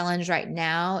the challenge right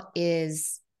now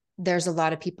is there's a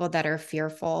lot of people that are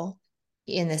fearful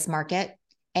in this market.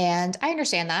 And I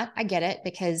understand that. I get it,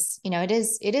 because,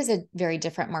 it is a very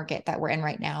different market that we're in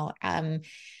right now.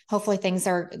 Hopefully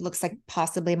looks like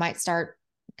possibly might start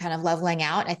kind of leveling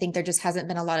out. I think there just hasn't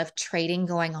been a lot of trading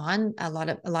going on, a lot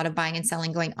of buying and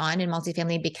selling going on in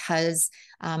multifamily because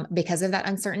of that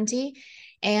uncertainty.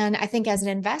 And I think as an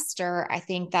investor, I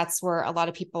think that's where a lot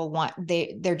of people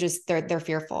they're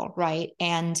fearful, right?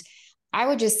 And I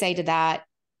would just say to that,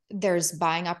 there's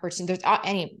buying opportunities, there's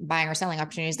any buying or selling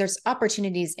opportunities. There's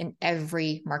opportunities in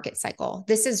every market cycle.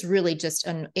 This is really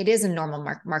it is a normal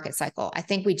market cycle. I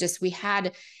think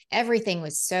everything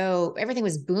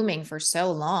was booming for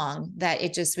so long that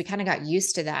we kind of got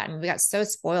used to that. And we got so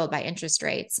spoiled by interest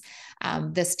rates.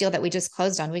 This deal that we just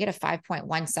closed on, we get a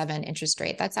 5.17 interest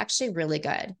rate. That's actually really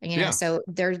good. So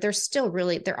there's still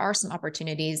there are some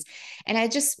opportunities. And I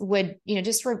just would,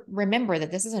 remember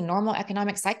that this is a normal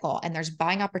economic cycle and there's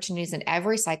buying opportunities in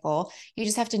every cycle. You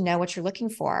just have to know what you're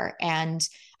looking for and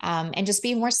just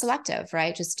be more selective,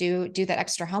 right? Just do that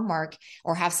extra homework,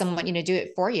 or have someone, do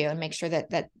it for you, and make sure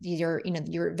that you're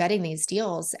vetting these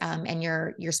deals, and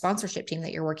your sponsorship team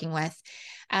that you're working with.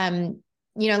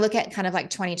 Look at kind of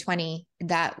like 2020,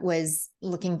 that was,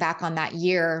 looking back on that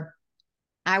year,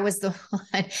 I was the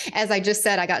one, as I just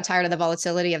said, I got tired of the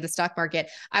volatility of the stock market.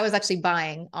 I was actually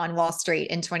buying on Wall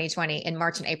Street in 2020, in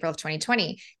March and April of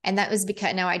 2020. And that was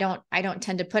because now I don't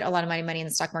tend to put a lot of my money in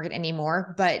the stock market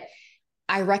anymore, but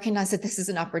I recognize that this is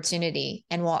an opportunity.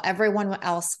 And while everyone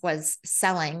else was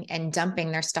selling and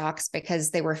dumping their stocks because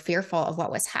they were fearful of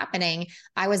what was happening,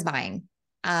 I was buying.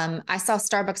 I saw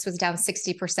Starbucks was down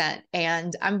 60%,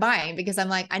 and I'm buying because I'm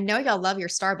like, I know y'all love your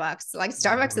Starbucks. Like,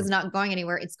 Starbucks is not going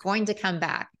anywhere. It's going to come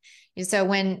back. And so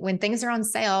when things are on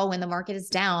sale, when the market is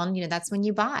down, that's when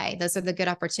you buy. Those are the good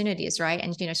opportunities, right?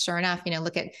 And sure enough,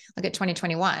 look at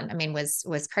 2021. I mean,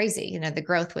 was crazy. The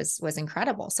growth was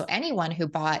incredible. So anyone who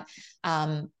bought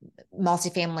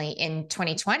multifamily in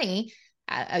 2020,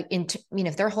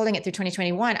 if they're holding it through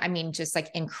 2021, I mean, just like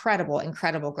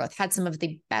incredible growth, had some of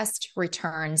the best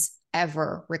returns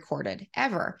ever recorded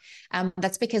ever.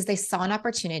 That's because they saw an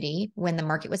opportunity when the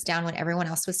market was down, when everyone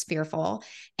else was fearful,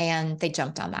 and they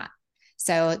jumped on that.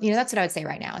 So, that's what I would say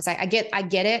right now is I get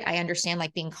it. I understand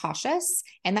like being cautious,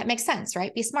 and that makes sense,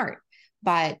 right? Be smart,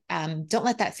 but don't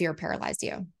let that fear paralyze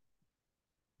you.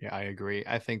 Yeah, I agree.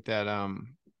 I think that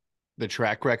the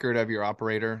track record of your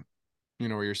operator,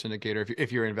 or your syndicator,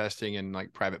 if you're investing in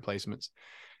like private placements,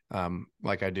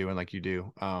 like I do and like you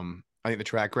do, I think the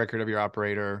track record of your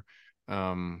operator,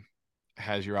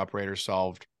 has your operator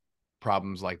solved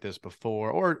problems like this before,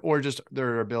 or just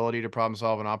their ability to problem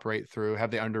solve and operate through,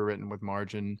 have they underwritten with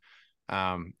margin?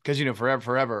 Because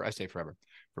forever, I say forever,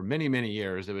 for many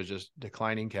years it was just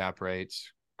declining cap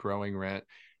rates, growing rent,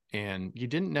 and you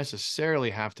didn't necessarily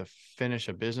have to finish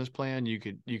a business plan. You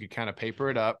could kind of paper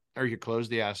it up, or you could close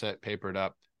the asset, paper it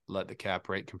up, let the cap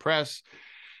rate compress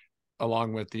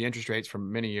along with the interest rates for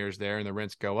many years there, and the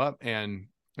rents go up, and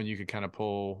you could kind of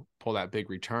pull that big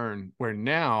return. Where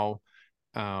now,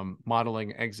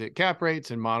 modeling exit cap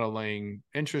rates and modeling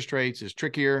interest rates is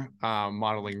trickier.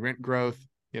 Modeling rent growth,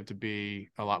 you have to be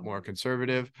a lot more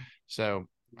conservative. So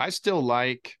I still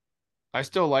like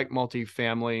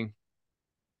multifamily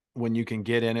when you can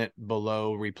get in it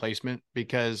below replacement,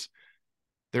 because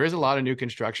there is a lot of new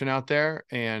construction out there.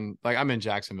 And like, I'm in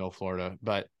Jacksonville, Florida,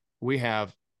 but we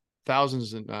have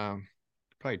thousands and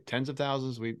probably tens of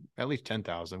thousands. At least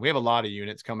 10,000. We have a lot of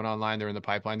units coming online. They're in the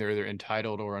pipeline. They're either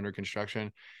entitled or under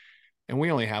construction. And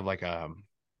we only have like a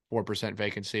 4%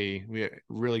 vacancy. We have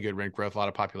really good rent growth, a lot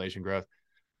of population growth.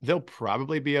 They'll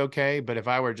probably be okay. But if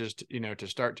I were just, to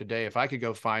start today, if I could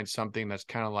go find something that's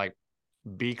kind of like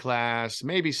B class,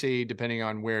 maybe C, depending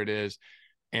on where it is,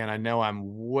 and I know I'm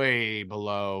way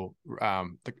below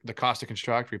the cost to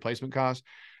construct, replacement cost,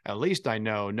 at least I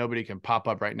know nobody can pop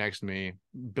up right next to me,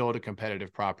 build a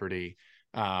competitive property.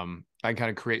 I can kind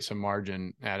of create some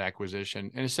margin at acquisition.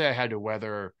 And say I had to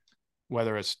weather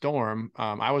a storm,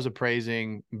 I was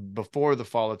appraising before the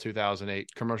fall of 2008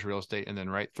 commercial real estate, and then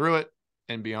right through it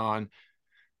and beyond.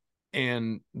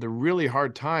 And the really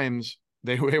hard times,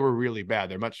 they were really bad.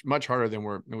 They're much harder than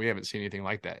we haven't seen anything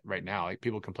like that right now. Like,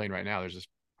 people complain right now.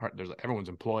 Everyone's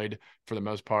employed for the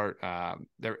most part.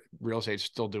 Their real estate's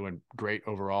still doing great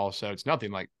overall. So it's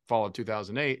nothing like fall of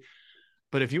 2008.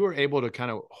 But if you were able to kind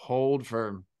of hold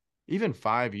for even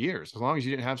 5 years, as long as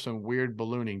you didn't have some weird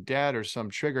ballooning debt or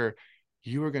some trigger,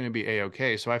 you were going to be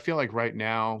A-okay. So I feel like right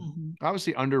now,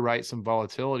 obviously underwrite some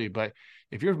volatility, but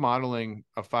if you're modeling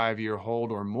a 5-year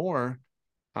hold or more,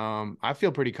 I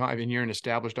feel pretty confident. You're an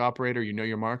established operator,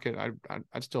 your market.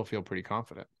 I'd still feel pretty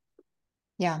confident.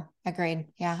 Yeah, agreed.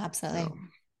 Yeah, absolutely. So,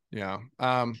 yeah.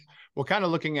 Well, kind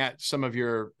of looking at some of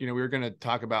your, we were going to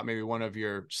talk about maybe one of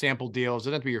your sample deals.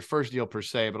 It doesn't have to be your first deal per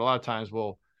se, but a lot of times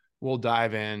we'll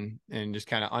dive in and just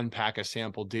kind of unpack a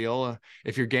sample deal.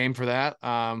 If you're game for that,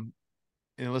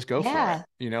 let's go for it. Let's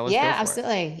go for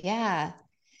absolutely. it.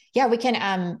 Yeah, we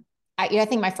can. I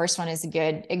think my first one is a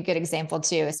good example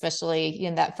too, especially,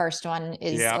 that first one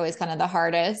is always kind of the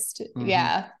hardest. Mm-hmm.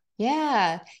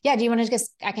 Yeah. Do you want to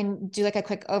I can do like a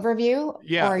quick overview?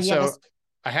 Yeah. So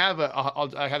I have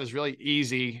this really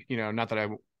easy, not that I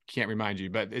can't remind you,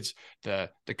 but it's the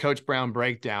Coach Brown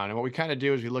breakdown. And what we kind of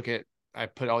do is I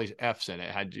put all these F's in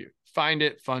it. How'd you find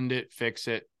it, fund it, fix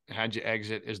it? How'd you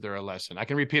exit? Is there a lesson? I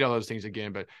can repeat all those things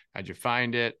again, but how'd you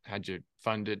find it? How'd you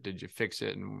fund it? Did you fix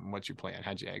it? And what's your plan?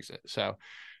 How'd you exit? So,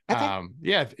 okay.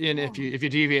 If you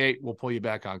deviate, we'll pull you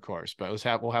back on course, but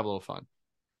we'll have a little fun.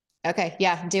 Okay.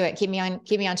 Yeah, do it. Keep me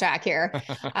on track here.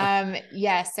 So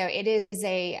it is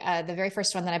the very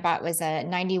first one that I bought was a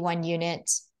 91 unit,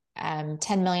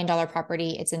 $10 million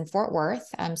property. It's in Fort Worth.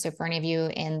 So for any of you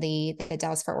in the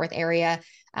Dallas Fort Worth area,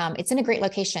 it's in a great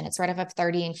location. It's right off of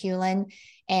 30 in Hewlin,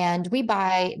 and we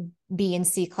buy B and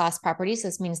C class properties. So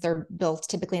this means they're built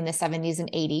typically in the 70s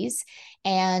and 80s.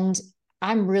 And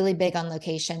I'm really big on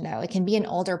location though. It can be an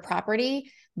older property,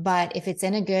 but if it's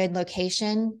in a good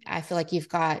location, I feel like you've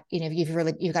got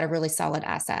a really solid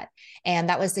asset. And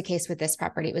that was the case with this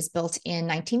property. It was built in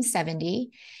 1970.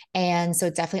 And so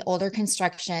it's definitely older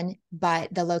construction,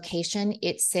 but the location,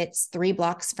 it sits 3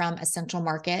 blocks from a central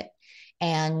market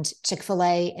and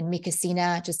Chick-fil-A and Mi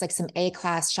Cocina, just like some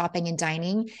A-class shopping and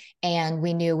dining. And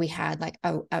we knew we had like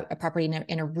a property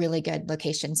in a really good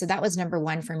location. So that was number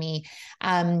one for me.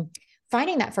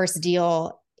 Finding that first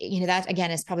deal, that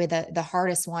again is probably the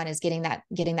hardest one, is getting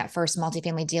that first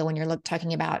multifamily deal when you're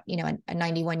talking about, a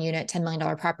 91 unit, $10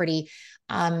 million property.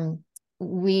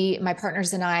 my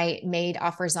partners and I made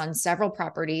offers on several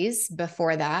properties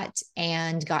before that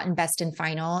and gotten best and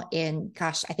final in,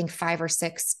 gosh, I think 5 or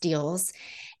 6 deals.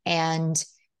 And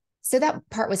so that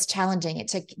part was challenging. It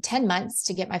took 10 months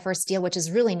to get my first deal, which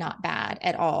is really not bad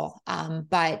at all.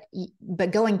 But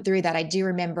going through that, I do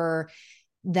remember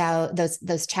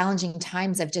those challenging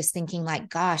times of just thinking like,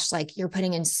 gosh, like you're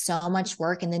putting in so much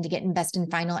work and then to get in best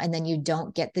and final and then you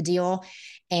don't get the deal.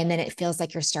 And then it feels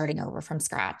like you're starting over from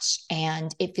scratch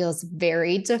and it feels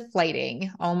very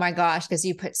deflating. Oh my gosh, because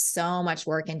you put so much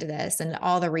work into this and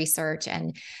all the research.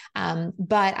 And,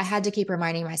 but I had to keep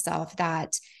reminding myself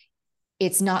that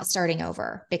it's not starting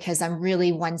over because I'm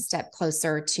really one step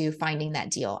closer to finding that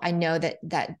deal. I know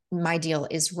that my deal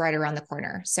is right around the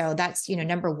corner. So that's,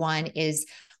 number one is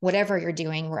whatever you're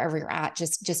doing, wherever you're at,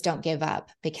 just don't give up,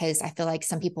 because I feel like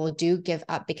some people do give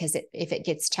up because if it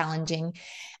gets challenging,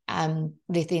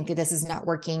 they think that this is not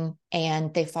working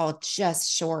and they fall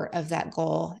just short of that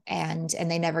goal and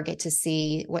they never get to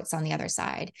see what's on the other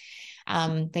side.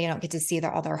 They don't get to see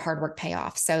all their hard work pay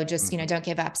off. So just, don't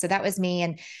give up. So that was me,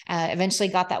 and eventually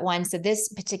got that one. So this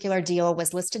particular deal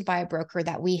was listed by a broker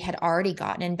that we had already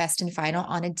gotten in best and final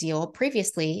on a deal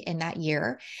previously in that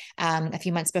year, a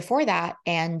few months before that.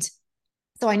 And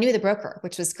so I knew the broker,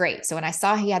 which was great. So when I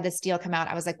saw he had this deal come out,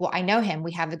 I was like, well, I know him.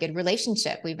 We have a good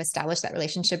relationship. We've established that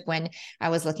relationship when I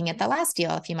was looking at the last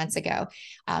deal a few months ago.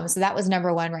 So that was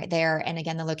number one right there. And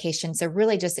again, the location. So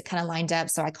really just it kind of lined up.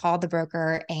 So I called the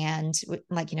broker and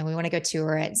like, we want to go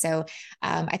tour it. So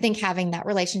I think having that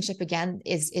relationship again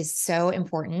is so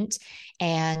important.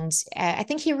 And I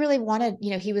think he really wanted,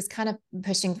 he was kind of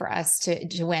pushing for us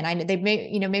to win. I know they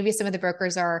may, maybe some of the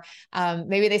brokers are,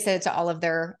 maybe they said it to all of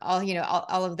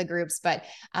all of the groups, but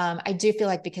I do feel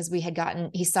like because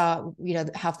he saw,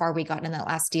 how far we got in that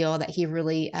last deal, that he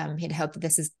really had hoped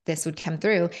that this would come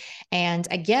through. And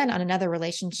again, on another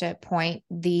relationship point,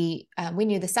 we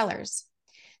knew the sellers.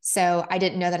 So I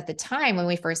didn't know that at the time when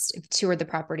we first toured the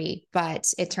property,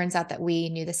 but it turns out that we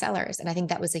knew the sellers. And I think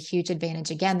that was a huge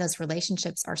advantage. Again, those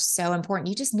relationships are so important.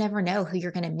 You just never know who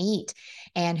you're going to meet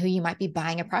and who you might be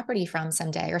buying a property from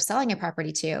someday or selling a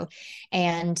property to.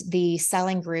 And the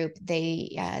selling group,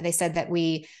 they said that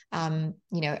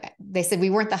they said we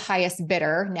weren't the highest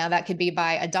bidder. Now that could be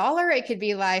by $1. It could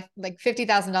be like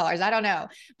 $50,000. I don't know,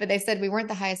 but they said we weren't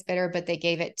the highest bidder, but they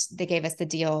gave us the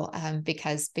deal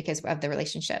because of the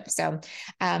relationship. So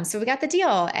we got the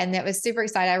deal and it was super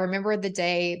exciting. I remember the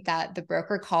day that the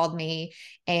broker called me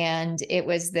and it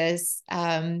was this,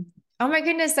 oh my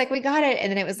goodness, like we got it. And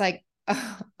then it was like,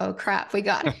 oh crap, we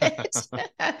got it.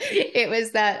 It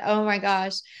was that, oh my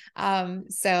gosh.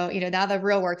 So, now the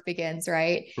real work begins.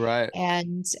 Right. Right.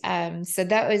 And, so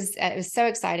it was so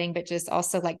exciting, but just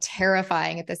also like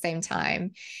terrifying at the same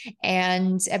time.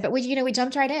 And, but we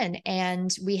jumped right in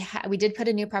and we did put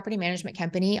a new property management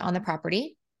company on the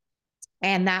property.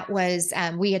 And that was,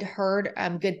 we had heard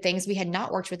good things. We had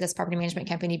not worked with this property management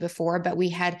company before, but we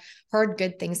had heard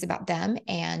good things about them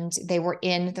and they were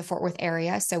in the Fort Worth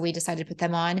area. So we decided to put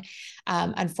them on.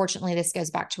 Unfortunately, this goes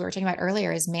back to what we were talking about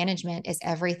earlier, is management is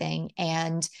everything.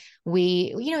 And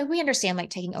we understand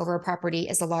like taking over a property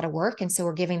is a lot of work. And so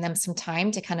we're giving them some time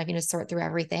to kind of, sort through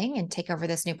everything and take over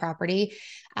this new property.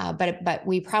 But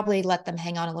we probably let them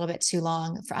hang on a little bit too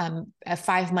long.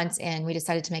 5 months in, we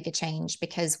decided to make a change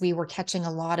because we were catching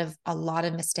a lot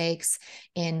of mistakes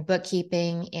in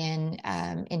bookkeeping,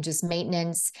 in just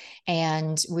maintenance.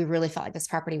 And we really felt like this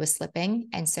property was slipping.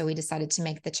 And so we decided to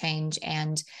make the change,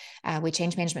 and we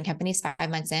changed management companies 5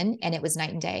 months in, and it was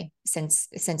night and day. Since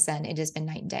then, it has been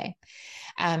night and day.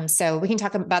 So we can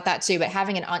talk about that too, but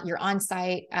having your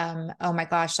on-site, oh my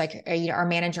gosh, like, our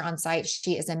manager on site,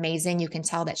 she is amazing. You can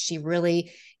tell that she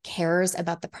really cares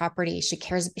about the property. She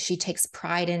she takes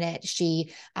pride in it.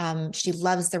 She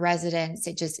loves the residents.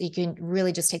 You can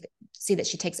really just see that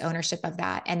she takes ownership of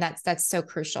that. And that's so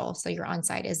crucial. So your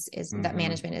on-site is that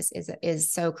management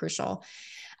is so crucial.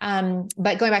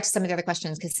 But going back to some of the other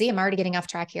questions, because I'm already getting off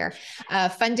track here.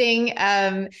 Funding.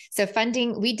 So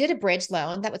funding, we did a bridge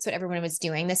loan. That was what everyone was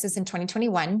doing. This is in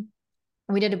 2021.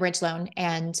 We did a bridge loan,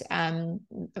 and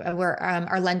where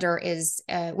our lender is,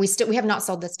 we have not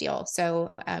sold this deal.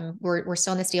 So we're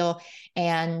still in this deal,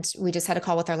 and we just had a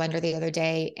call with our lender the other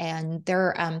day, and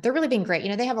they're really being great.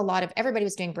 They have everybody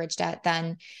was doing bridge debt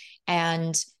then,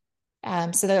 and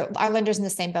so our lender's in the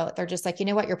same boat. They're just like, you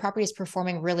know what, your property is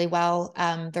performing really well.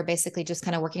 They're basically just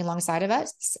kind of working alongside of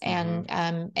us and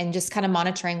just kind of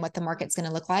monitoring what the market's going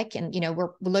to look like. And,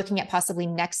 we're looking at possibly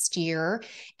next year.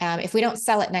 If we don't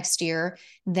sell it next year,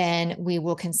 then we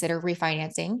will consider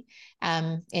refinancing.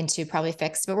 into probably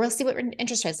fixed, but we'll see what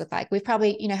interest rates look like. We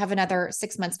probably, have another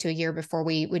 6 months to a year before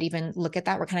we would even look at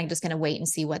that. We're kind of just going to wait and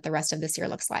see what the rest of this year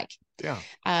looks like. Yeah.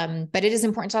 But it is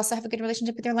important to also have a good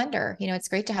relationship with your lender. It's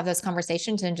great to have those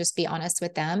conversations and just be honest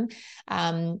with them.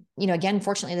 Again,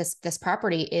 fortunately, this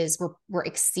property is we're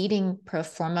exceeding pro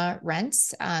forma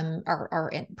rents,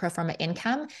 our pro forma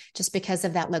income, just because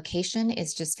of that location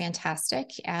is just fantastic.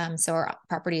 So our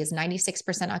property is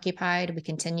 96% occupied. We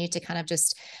continue to kind of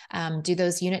just do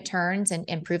those unit turns and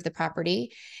improve the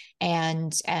property.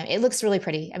 And it looks really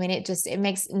pretty. I mean, it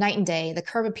makes night and day, the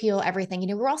curb appeal, everything.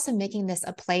 We're also making this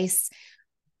a place.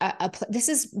 This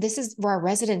is where our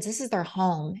residents, this is their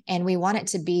home, and we want it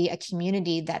to be a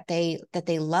community that they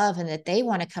love and that they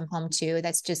want to come home to.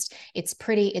 That's just, it's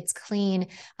pretty, it's clean.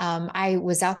 I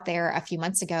was out there a few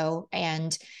months ago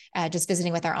and just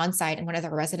visiting with our on-site, and one of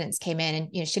the residents came in,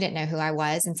 and she didn't know who I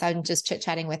was, and so I'm just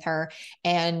chit-chatting with her,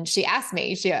 and she asked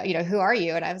me, who are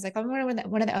you? And I was like, I'm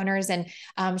one of the owners, and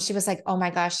she was like, oh my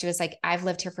gosh, she was like, I've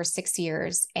lived here for 6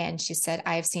 years, and she said,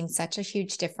 I have seen such a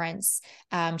huge difference.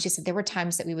 She said there were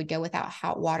times that we would go without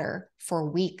hot water for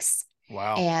weeks.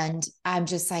 Wow. And I'm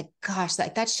just like, gosh,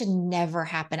 like that should never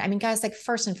happen. I mean, guys, like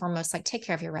first and foremost, like take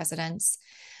care of your residents.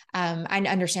 I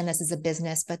understand this is a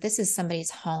business, but this is somebody's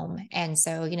home. And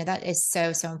so, that is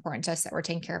so, so important to us that we're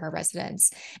taking care of our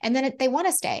residents. And then they want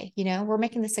to stay, we're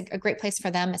making this a great place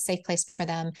for them, a safe place for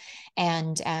them.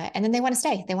 And then they want to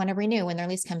stay, they want to renew when their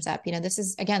lease comes up. This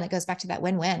is, again, that goes back to that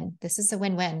win-win. This is a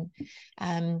win-win.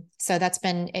 So it's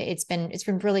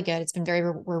been really good. It's been very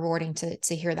rewarding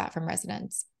to hear that from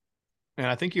residents. And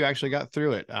I think you actually got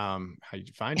through it. How'd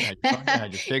you find it?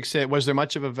 How'd you fix it? Was there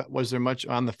much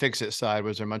on the fix it side?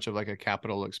 Was there much of like a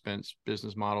capital expense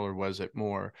business model, or was it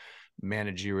more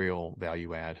managerial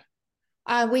value add?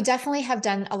 We definitely have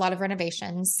done a lot of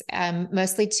renovations,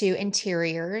 mostly to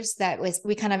interiors. It was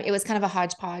kind of a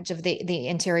hodgepodge of the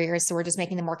interiors. So we're just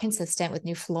making them more consistent with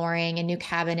new flooring and new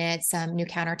cabinets, new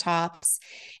countertops,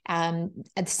 and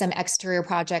some exterior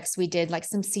projects. We did like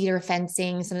some cedar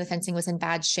fencing. Some of the fencing was in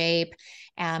bad shape.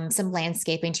 Some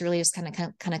landscaping to really just kind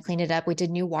of clean it up. We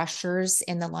did new washers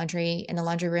in the laundry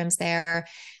rooms there.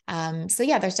 So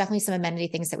yeah, there's definitely some amenity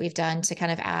things that we've done to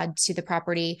kind of add to the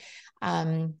property.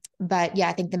 But yeah,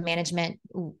 I think the management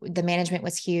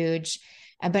was huge.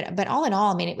 But all in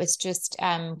all, I mean, it was just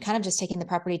kind of just taking the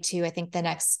property to, I think, the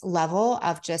next level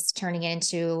of just turning it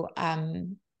into,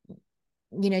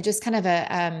 just kind of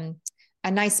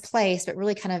a nice place, but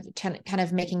really kind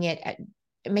of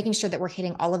making sure that we're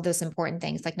hitting all of those important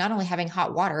things, like not only having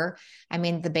hot water, I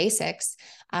mean, the basics,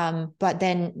 but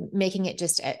then making it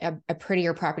just a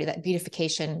prettier property, that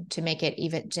beautification to make it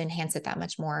even, to enhance it that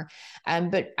much more.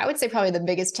 But I would say probably the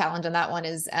biggest challenge on that one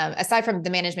is, aside from the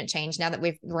management change, now that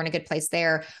we're in a good place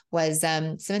there, was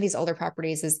some of these older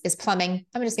properties is plumbing.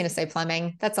 I'm just going to say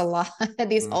plumbing. That's a lot.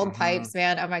 These old pipes,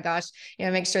 man. Oh my gosh.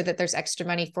 Make sure that there's extra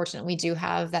money. Fortunately, we do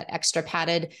have that extra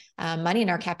padded money in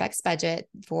our CapEx budget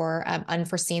for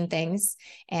unforeseen things.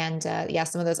 And yeah,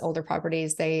 some of those older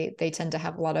properties, they tend to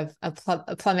have a lot of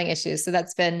plumbing issues. So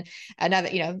that's been another,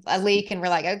 a leak, and we're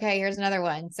like, okay, here's another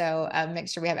one. So make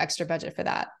sure we have extra budget for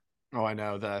that. Oh, I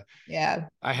know Yeah.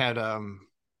 I had,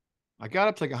 I got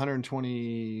up to like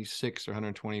 126 or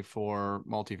 124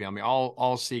 multifamily,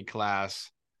 all C class.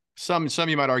 Some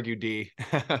you might argue D.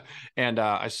 And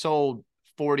I sold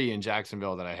 40 in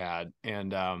Jacksonville that I had,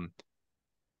 and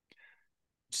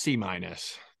C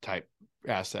minus type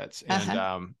assets.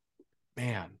 And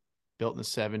man, built in the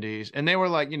 70s, and they were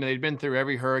like, they'd been through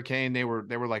every hurricane. They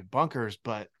were like bunkers,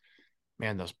 but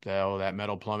man, that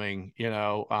metal plumbing,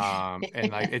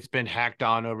 and like it's been hacked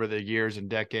on over the years and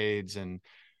decades. And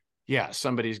yeah,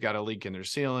 somebody's got a leak in their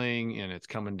ceiling and it's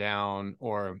coming down,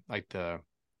 or like the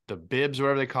bibs,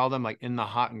 whatever they call them, like in the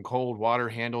hot and cold water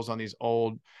handles on these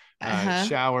old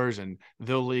showers, and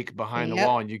they'll leak behind the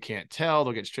wall, and you can't tell.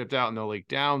 They'll get stripped out and they'll leak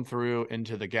down through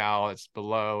into the gal that's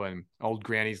below, and old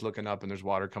granny's looking up and there's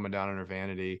water coming down in her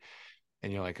vanity.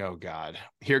 And you're like, oh God,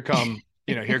 here come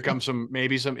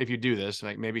if you do this,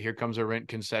 like maybe here comes a rent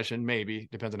concession, maybe,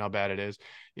 depends on how bad it is.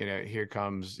 Here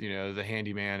comes, the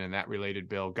handyman and that related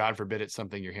bill. God forbid it's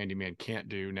something your handyman can't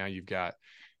do. Now you've got,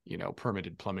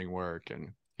 permitted plumbing work.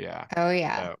 And yeah. Oh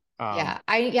yeah. So, yeah.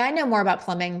 I know more about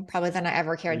plumbing probably than I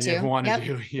ever cared to. Want to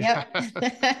do. Yeah.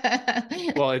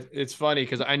 Yep. Well, it's funny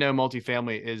because I know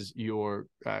multifamily is your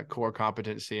core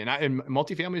competency, and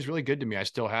multifamily is really good to me. I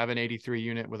still have an 83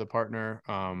 unit with a partner,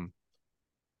 and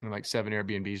like 7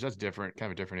 Airbnbs. That's different,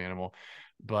 kind of a different animal.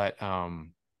 But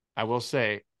I will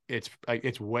say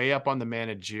it's way up on the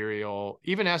managerial,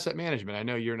 even asset management. I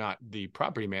know you're not the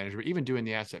property manager, but even doing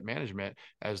the asset management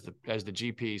as the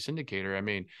GP syndicator, I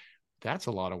mean, that's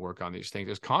a lot of work on these things.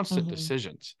 There's constant Mm-hmm.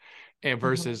 decisions. And Mm-hmm.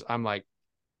 versus I'm like,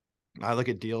 I look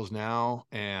at deals now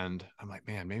and I'm like,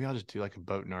 man, maybe I'll just do like a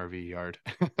boat and RV yard.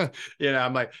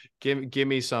 I'm like, give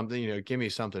me something, give me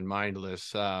something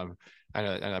mindless. I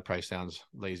know that probably sounds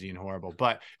lazy and horrible,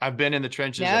 but I've been in the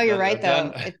trenches. No, you're right I've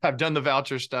done, though. It, I've done the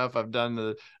voucher stuff. I've done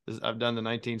the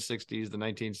 1960s, the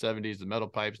 1970s, the metal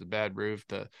pipes, the bad roof,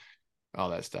 all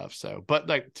that stuff. So, but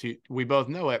like we both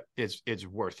know it's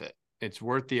worth it. It's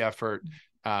worth the effort.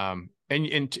 And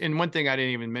one thing I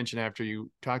didn't even mention after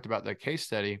you talked about the case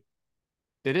study,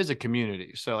 it is a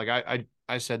community. So like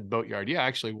I said boatyard. Yeah,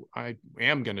 actually I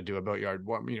am going to do a boatyard.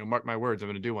 Mark my words, I'm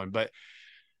going to do one. But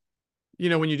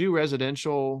when you do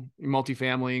residential,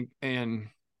 multifamily, and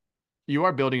you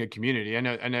are building a community. I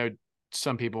know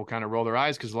some people kind of roll their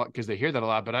eyes because they hear that a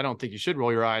lot, but I don't think you should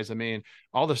roll your eyes. I mean,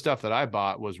 all the stuff that I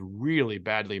bought was really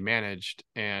badly managed,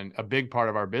 and a big part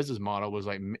of our business model was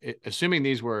like assuming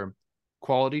these were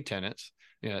quality tenants,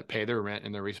 that pay their rent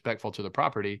and they're respectful to the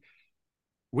property.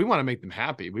 We want to make them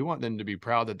happy. We want them to be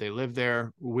proud that they live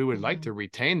there. We would like mm-hmm. to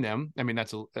retain them. I mean,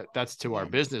 that's to our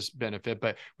Yes. business benefit,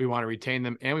 but we want to retain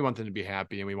them and we want them to be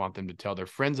happy and we want them to tell their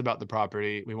friends about the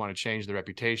property. We want to change the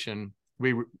reputation.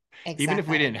 Even if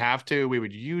we didn't Exactly. have to, we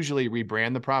would usually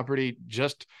rebrand the property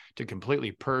just to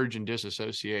completely purge and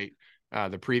disassociate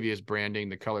the previous branding,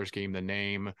 the color scheme, the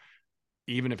name.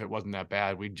 Even if it wasn't that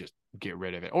bad, we'd just get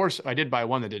rid of it. Or I did buy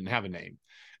one that didn't have a name.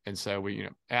 And so we,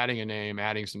 adding a name,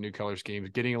 adding some new color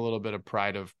schemes, getting a little bit of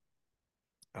pride of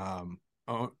um,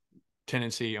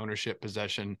 tenancy, ownership,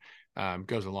 possession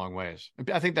goes a long ways.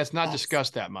 I think that's not Yes,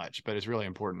 discussed that much, but it's really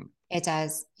important. it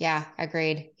does. Yeah,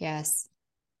 agreed. Yes.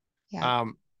 Yep.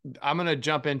 Um, I'm going to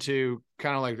jump into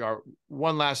kind of like our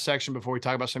one last section before we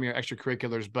talk about some of your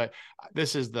extracurriculars, but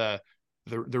this is the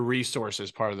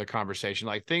resources part of the conversation,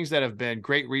 like things that have been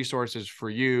great resources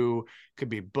for you. Could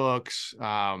be books,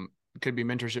 could be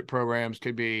mentorship programs,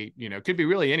 could be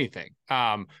really anything.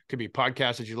 Could be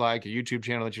podcasts that you like, a YouTube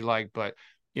channel that you like, but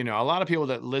a lot of people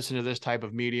that listen to this type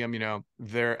of medium,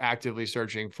 they're actively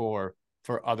searching for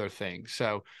other things.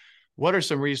 So what are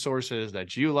some resources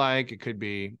that you like? It could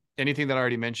be anything that I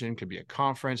already mentioned, could be a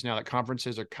conference. Now that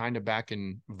conferences are kind of back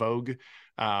in vogue.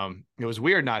 It was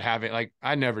weird not having, like,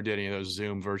 I never did any of those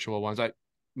Zoom virtual ones.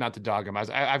 Not to dog them.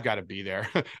 I've got to be there.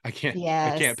 I can't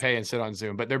Yes. pay and sit on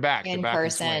Zoom, but they're back. They're In back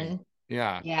in swing. person.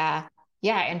 Yeah. Yeah.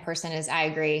 Yeah. In person is, I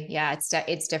agree. Yeah.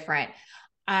 It's different.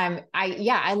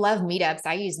 I love meetups.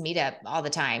 I use Meetup all the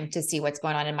time to see what's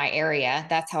going on in my area.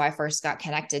 That's how I first got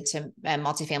connected to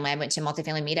multifamily. I went to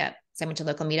multifamily meetup. So I went to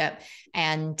local meetup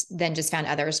and then just found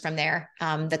others from there.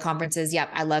 The conferences. Yep.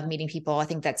 I love meeting people. I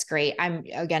think that's great. I'm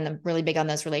really big on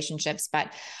those relationships,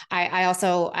 but I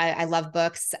also, I love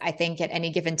books. I think at any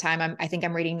given time, I think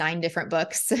I'm reading 9 different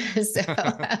books. So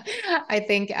I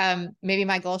think maybe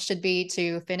my goal should be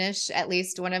to finish at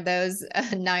least one of those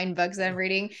 9 books I'm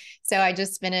reading. So I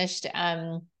just finished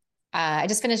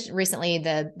recently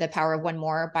the Power of One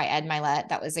More by Ed Milet.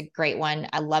 That was a great one.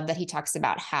 I love that he talks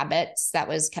about habits. That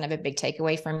was kind of a big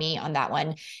takeaway for me on that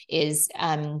one. Is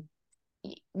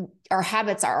our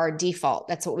habits are our default.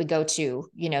 That's what we go to,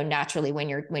 naturally when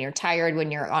you're tired,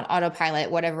 when you're on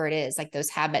autopilot, whatever it is, like those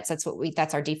habits,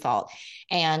 that's our default.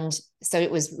 And so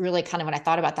it was really kind of, when I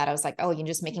thought about that, I was like, oh, you're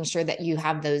just making sure that you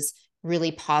have those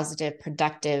really positive,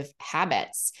 productive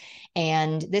habits.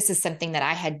 And this is something that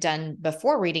I had done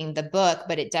before reading the book,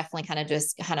 but it definitely kind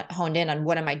of honed in on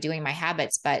what am I doing, my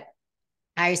habits. But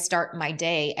I start my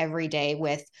day every day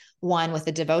with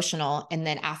a devotional. And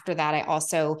then after that, I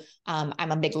also,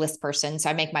 I'm a big list person. So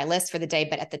I make my list for the day,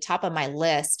 but at the top of my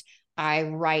list, I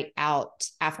write out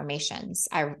affirmations.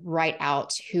 I write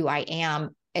out who I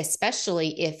am,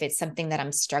 especially if it's something that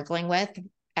I'm struggling with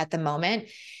at the moment.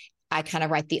 I kind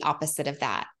of write the opposite of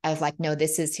that, of like, no,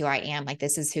 this is who I am. Like,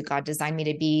 this is who God designed me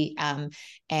to be. And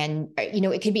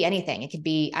it could be anything. It could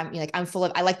be, I'm full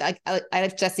of, I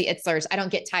like Jesse Itzler's, I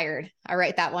don't get tired. I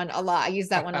write that one a lot. I use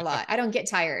that one a lot. I don't get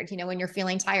tired. When you're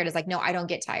feeling tired, it's like, no, I don't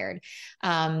get tired.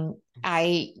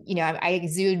 I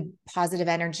exude positive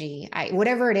energy.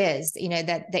 Whatever it is,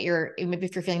 that you're, maybe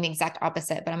if you're feeling the exact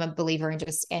opposite, but I'm a believer in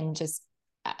just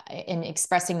in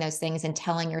expressing those things and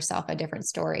telling yourself a different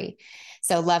story.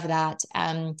 So love that.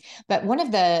 But one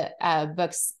of the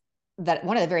books that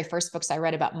one of the very first books I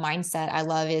read about mindset I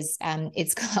love is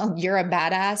it's called You're a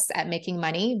Badass at Making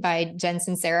Money by Jen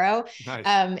Sincero.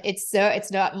 Nice.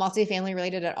 It's not multifamily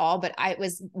related at all, but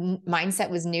mindset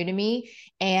was new to me.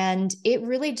 And it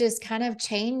really just kind of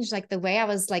changed like the way I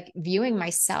was like viewing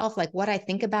myself, like what I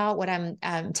think about, what I'm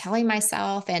telling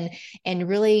myself, and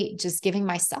really just giving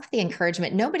myself the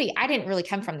encouragement. I didn't really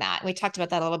come from that. We talked about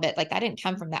that a little bit. Like I didn't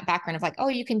come from that background of like, oh,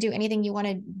 you can do anything you want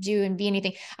to do and be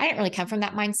anything. I didn't really come from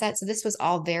that mindset. So this was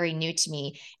all very new to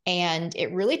me. And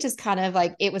it really just kind of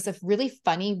like, it was a really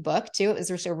funny book too. It was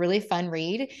just a really fun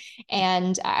read.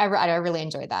 And I really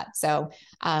enjoyed that. So,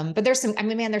 but there's some, I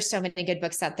mean, man, there's so many good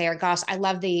books out there. Gosh, I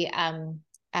love the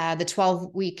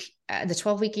 12 week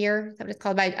year. Is that what it's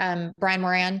called, by Brian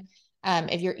Moran.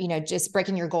 If you're, just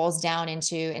breaking your goals down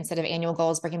into, instead of annual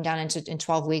goals, breaking them down in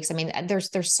 12 weeks. I mean, there's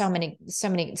so many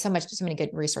good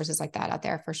resources like that out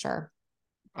there for sure.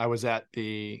 I was at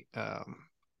the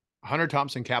Hunter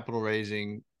Thompson Capital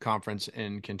Raising Conference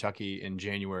in Kentucky in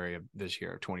January of this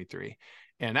year, 23.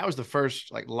 And that was the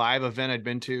first like live event I'd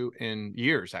been to in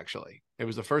years, actually. It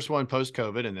was the first one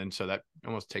post-COVID. And then so that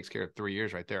almost takes care of 3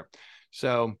 years right there.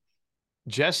 So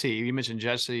Jesse, you mentioned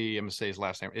Jesse, I'm going to say his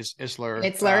last name, is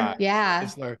Itzler. Yeah.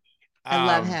 Itzler. I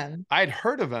love him. I'd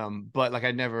heard of him, but like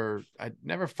I'd never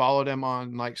followed him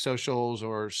on like socials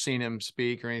or seen him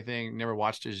speak or anything. Never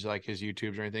watched his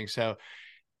YouTubes or anything. So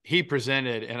he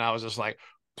presented, and I was just like,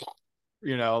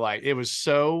 like it was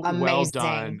so Amazing. well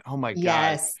done. Oh my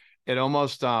yes. God, it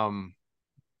almost God,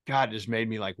 it just made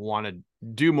me like want to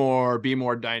do more, be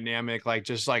more dynamic, like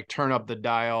just like turn up the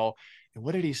dial. And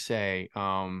what did he say?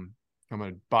 I'm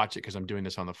gonna botch it because I'm doing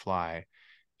this on the fly.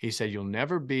 He said, you'll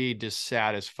never be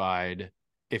dissatisfied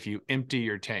if you empty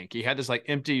your tank. He had this like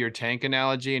empty your tank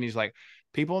analogy. And he's like,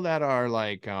 people that are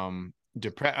like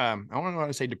depressed, I don't want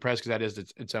to say depressed because that is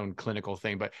its own clinical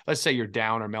thing, but let's say you're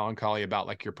down or melancholy about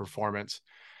like your performance.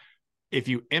 If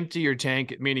you empty your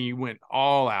tank, meaning you went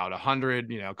all out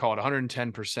 100, call it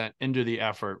 110% into the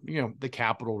effort, the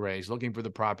capital raise, looking for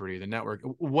the property, the network,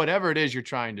 whatever it is you're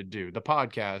trying to do, the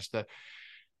podcast,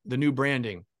 the new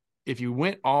branding. If you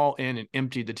went all in and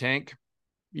emptied the tank,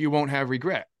 you won't have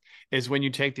regret. Is when you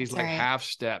take these half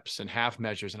steps and half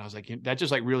measures. And I was like, that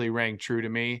just like really rang true to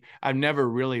me. I've never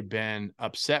really been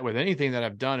upset with anything that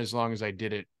I've done as long as I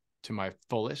did it to my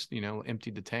fullest,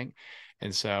 emptied the tank.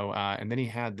 And so, and then he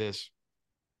had this,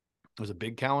 it was a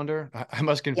big calendar. I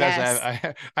must confess,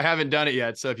 yes. I haven't done it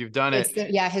yet. So if you've done it,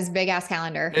 his big ass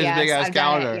calendar. His big ass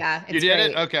calendar. Yeah, you did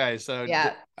great. It. Okay, so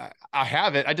yeah, I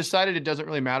have it. I decided it doesn't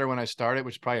really matter when I start it,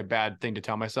 which is probably a bad thing to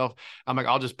tell myself. I'm like,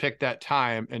 I'll just pick that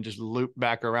time and just loop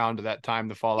back around to that time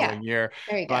the following year.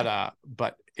 There you go.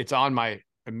 But it's on my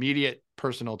immediate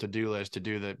personal to-do list to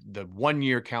do the 1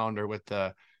 year calendar with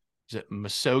is it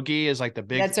Misogi is like the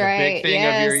big, That's right. The big thing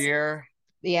of your year.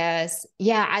 Yes.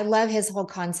 Yeah. I love his whole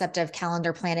concept of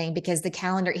calendar planning, because the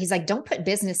calendar, he's like, don't put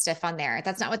business stuff on there.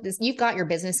 That's not what you've got your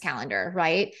business calendar,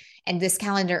 right? And this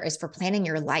calendar is for planning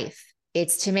your life.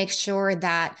 It's to make sure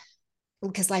that,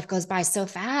 because life goes by so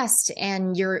fast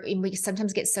and we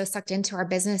sometimes get so sucked into our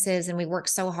businesses and we work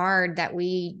so hard that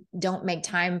we don't make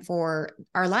time for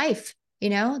our life,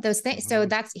 those things. Mm-hmm.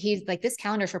 So he's like, this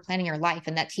calendar is for planning your life,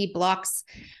 and that he blocks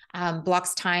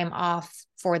time off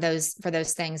for those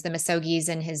things, the Misogis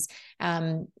and his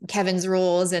Kevin's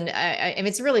rules. And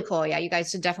it's really cool. Yeah. You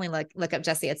guys should definitely look up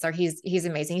Jesse Itzler. He's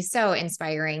amazing. He's so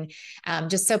inspiring,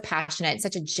 just so passionate,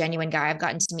 such a genuine guy. I've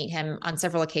gotten to meet him on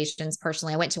several occasions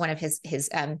personally. I went to one of his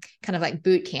kind of like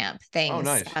boot camp things. Oh,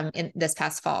 nice. In this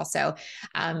past fall. So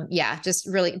just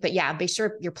really, but yeah, be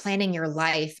sure you're planning your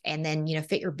life and then,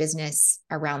 fit your business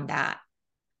around that.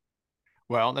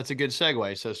 Well, that's a good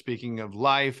segue. So speaking of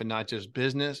life and not just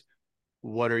business,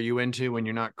 what are you into when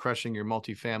you're not crushing your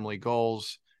multifamily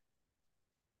goals?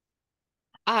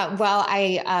 Well,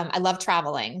 I love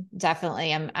traveling.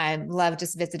 Definitely. I love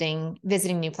just visiting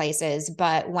new places.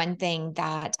 But one thing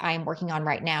that I'm working on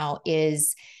right now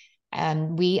is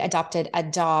we adopted a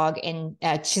dog, and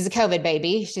she's a COVID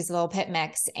baby. She's a little pit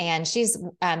mix, and she's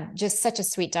just such a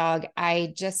sweet dog.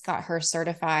 I just got her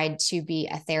certified to be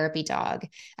a therapy dog.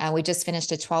 We just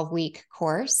finished a 12-week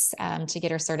course to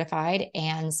get her certified.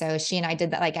 And so she and I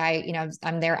did that. Like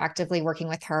I'm there actively working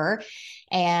with her.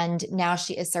 And now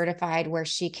she is certified where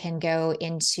she can go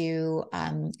into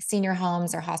senior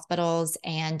homes or hospitals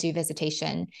and do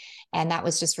visitation. And that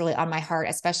was just really on my heart,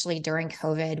 especially during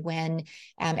COVID when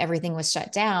everything was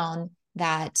shut down,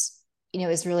 that,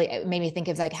 it made me think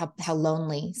of like how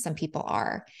lonely some people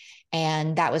are.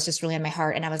 And that was just really on my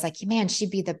heart. And I was like, man,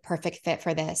 she'd be the perfect fit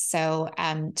for this. So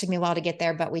it took me a while to get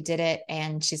there, but we did it,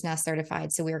 and she's now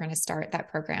certified. So we were going to start that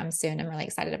program soon. I'm really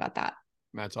excited about that.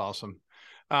 That's awesome.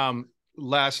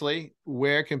 Lastly,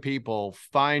 where can people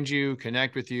find you,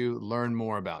 connect with you, learn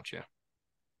more about you?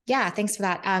 Yeah, thanks for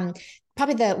that.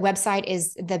 Probably the website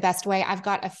is the best way. I've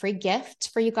got a free gift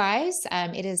for you guys.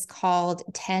 It is called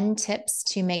 10 Tips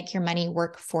to Make Your Money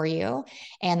Work for You.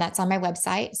 And that's on my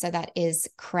website. So that is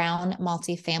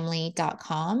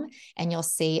crownmultifamily.com. And you'll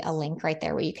see a link right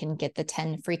there where you can get the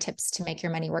 10 free tips to make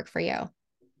your money work for you.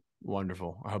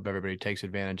 Wonderful. I hope everybody takes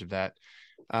advantage of that.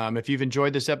 If you've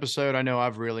enjoyed this episode, I know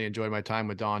I've really enjoyed my time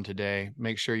with Dawn today.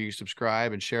 Make sure you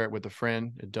subscribe and share it with a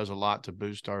friend. It does a lot to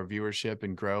boost our viewership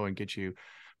and grow and get you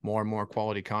more and more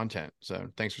quality content. So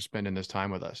thanks for spending this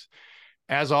time with us.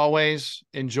 As always,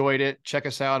 enjoyed it. Check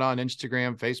us out on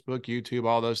Instagram, Facebook, YouTube,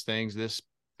 all those things. This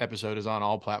episode is on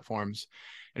all platforms.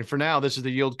 And for now, this is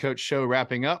the Yield Coach Show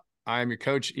wrapping up. I am your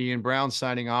coach, Ian Brown,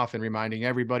 signing off and reminding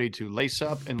everybody to lace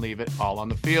up and leave it all on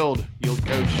the field. Yield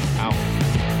Coach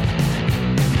out.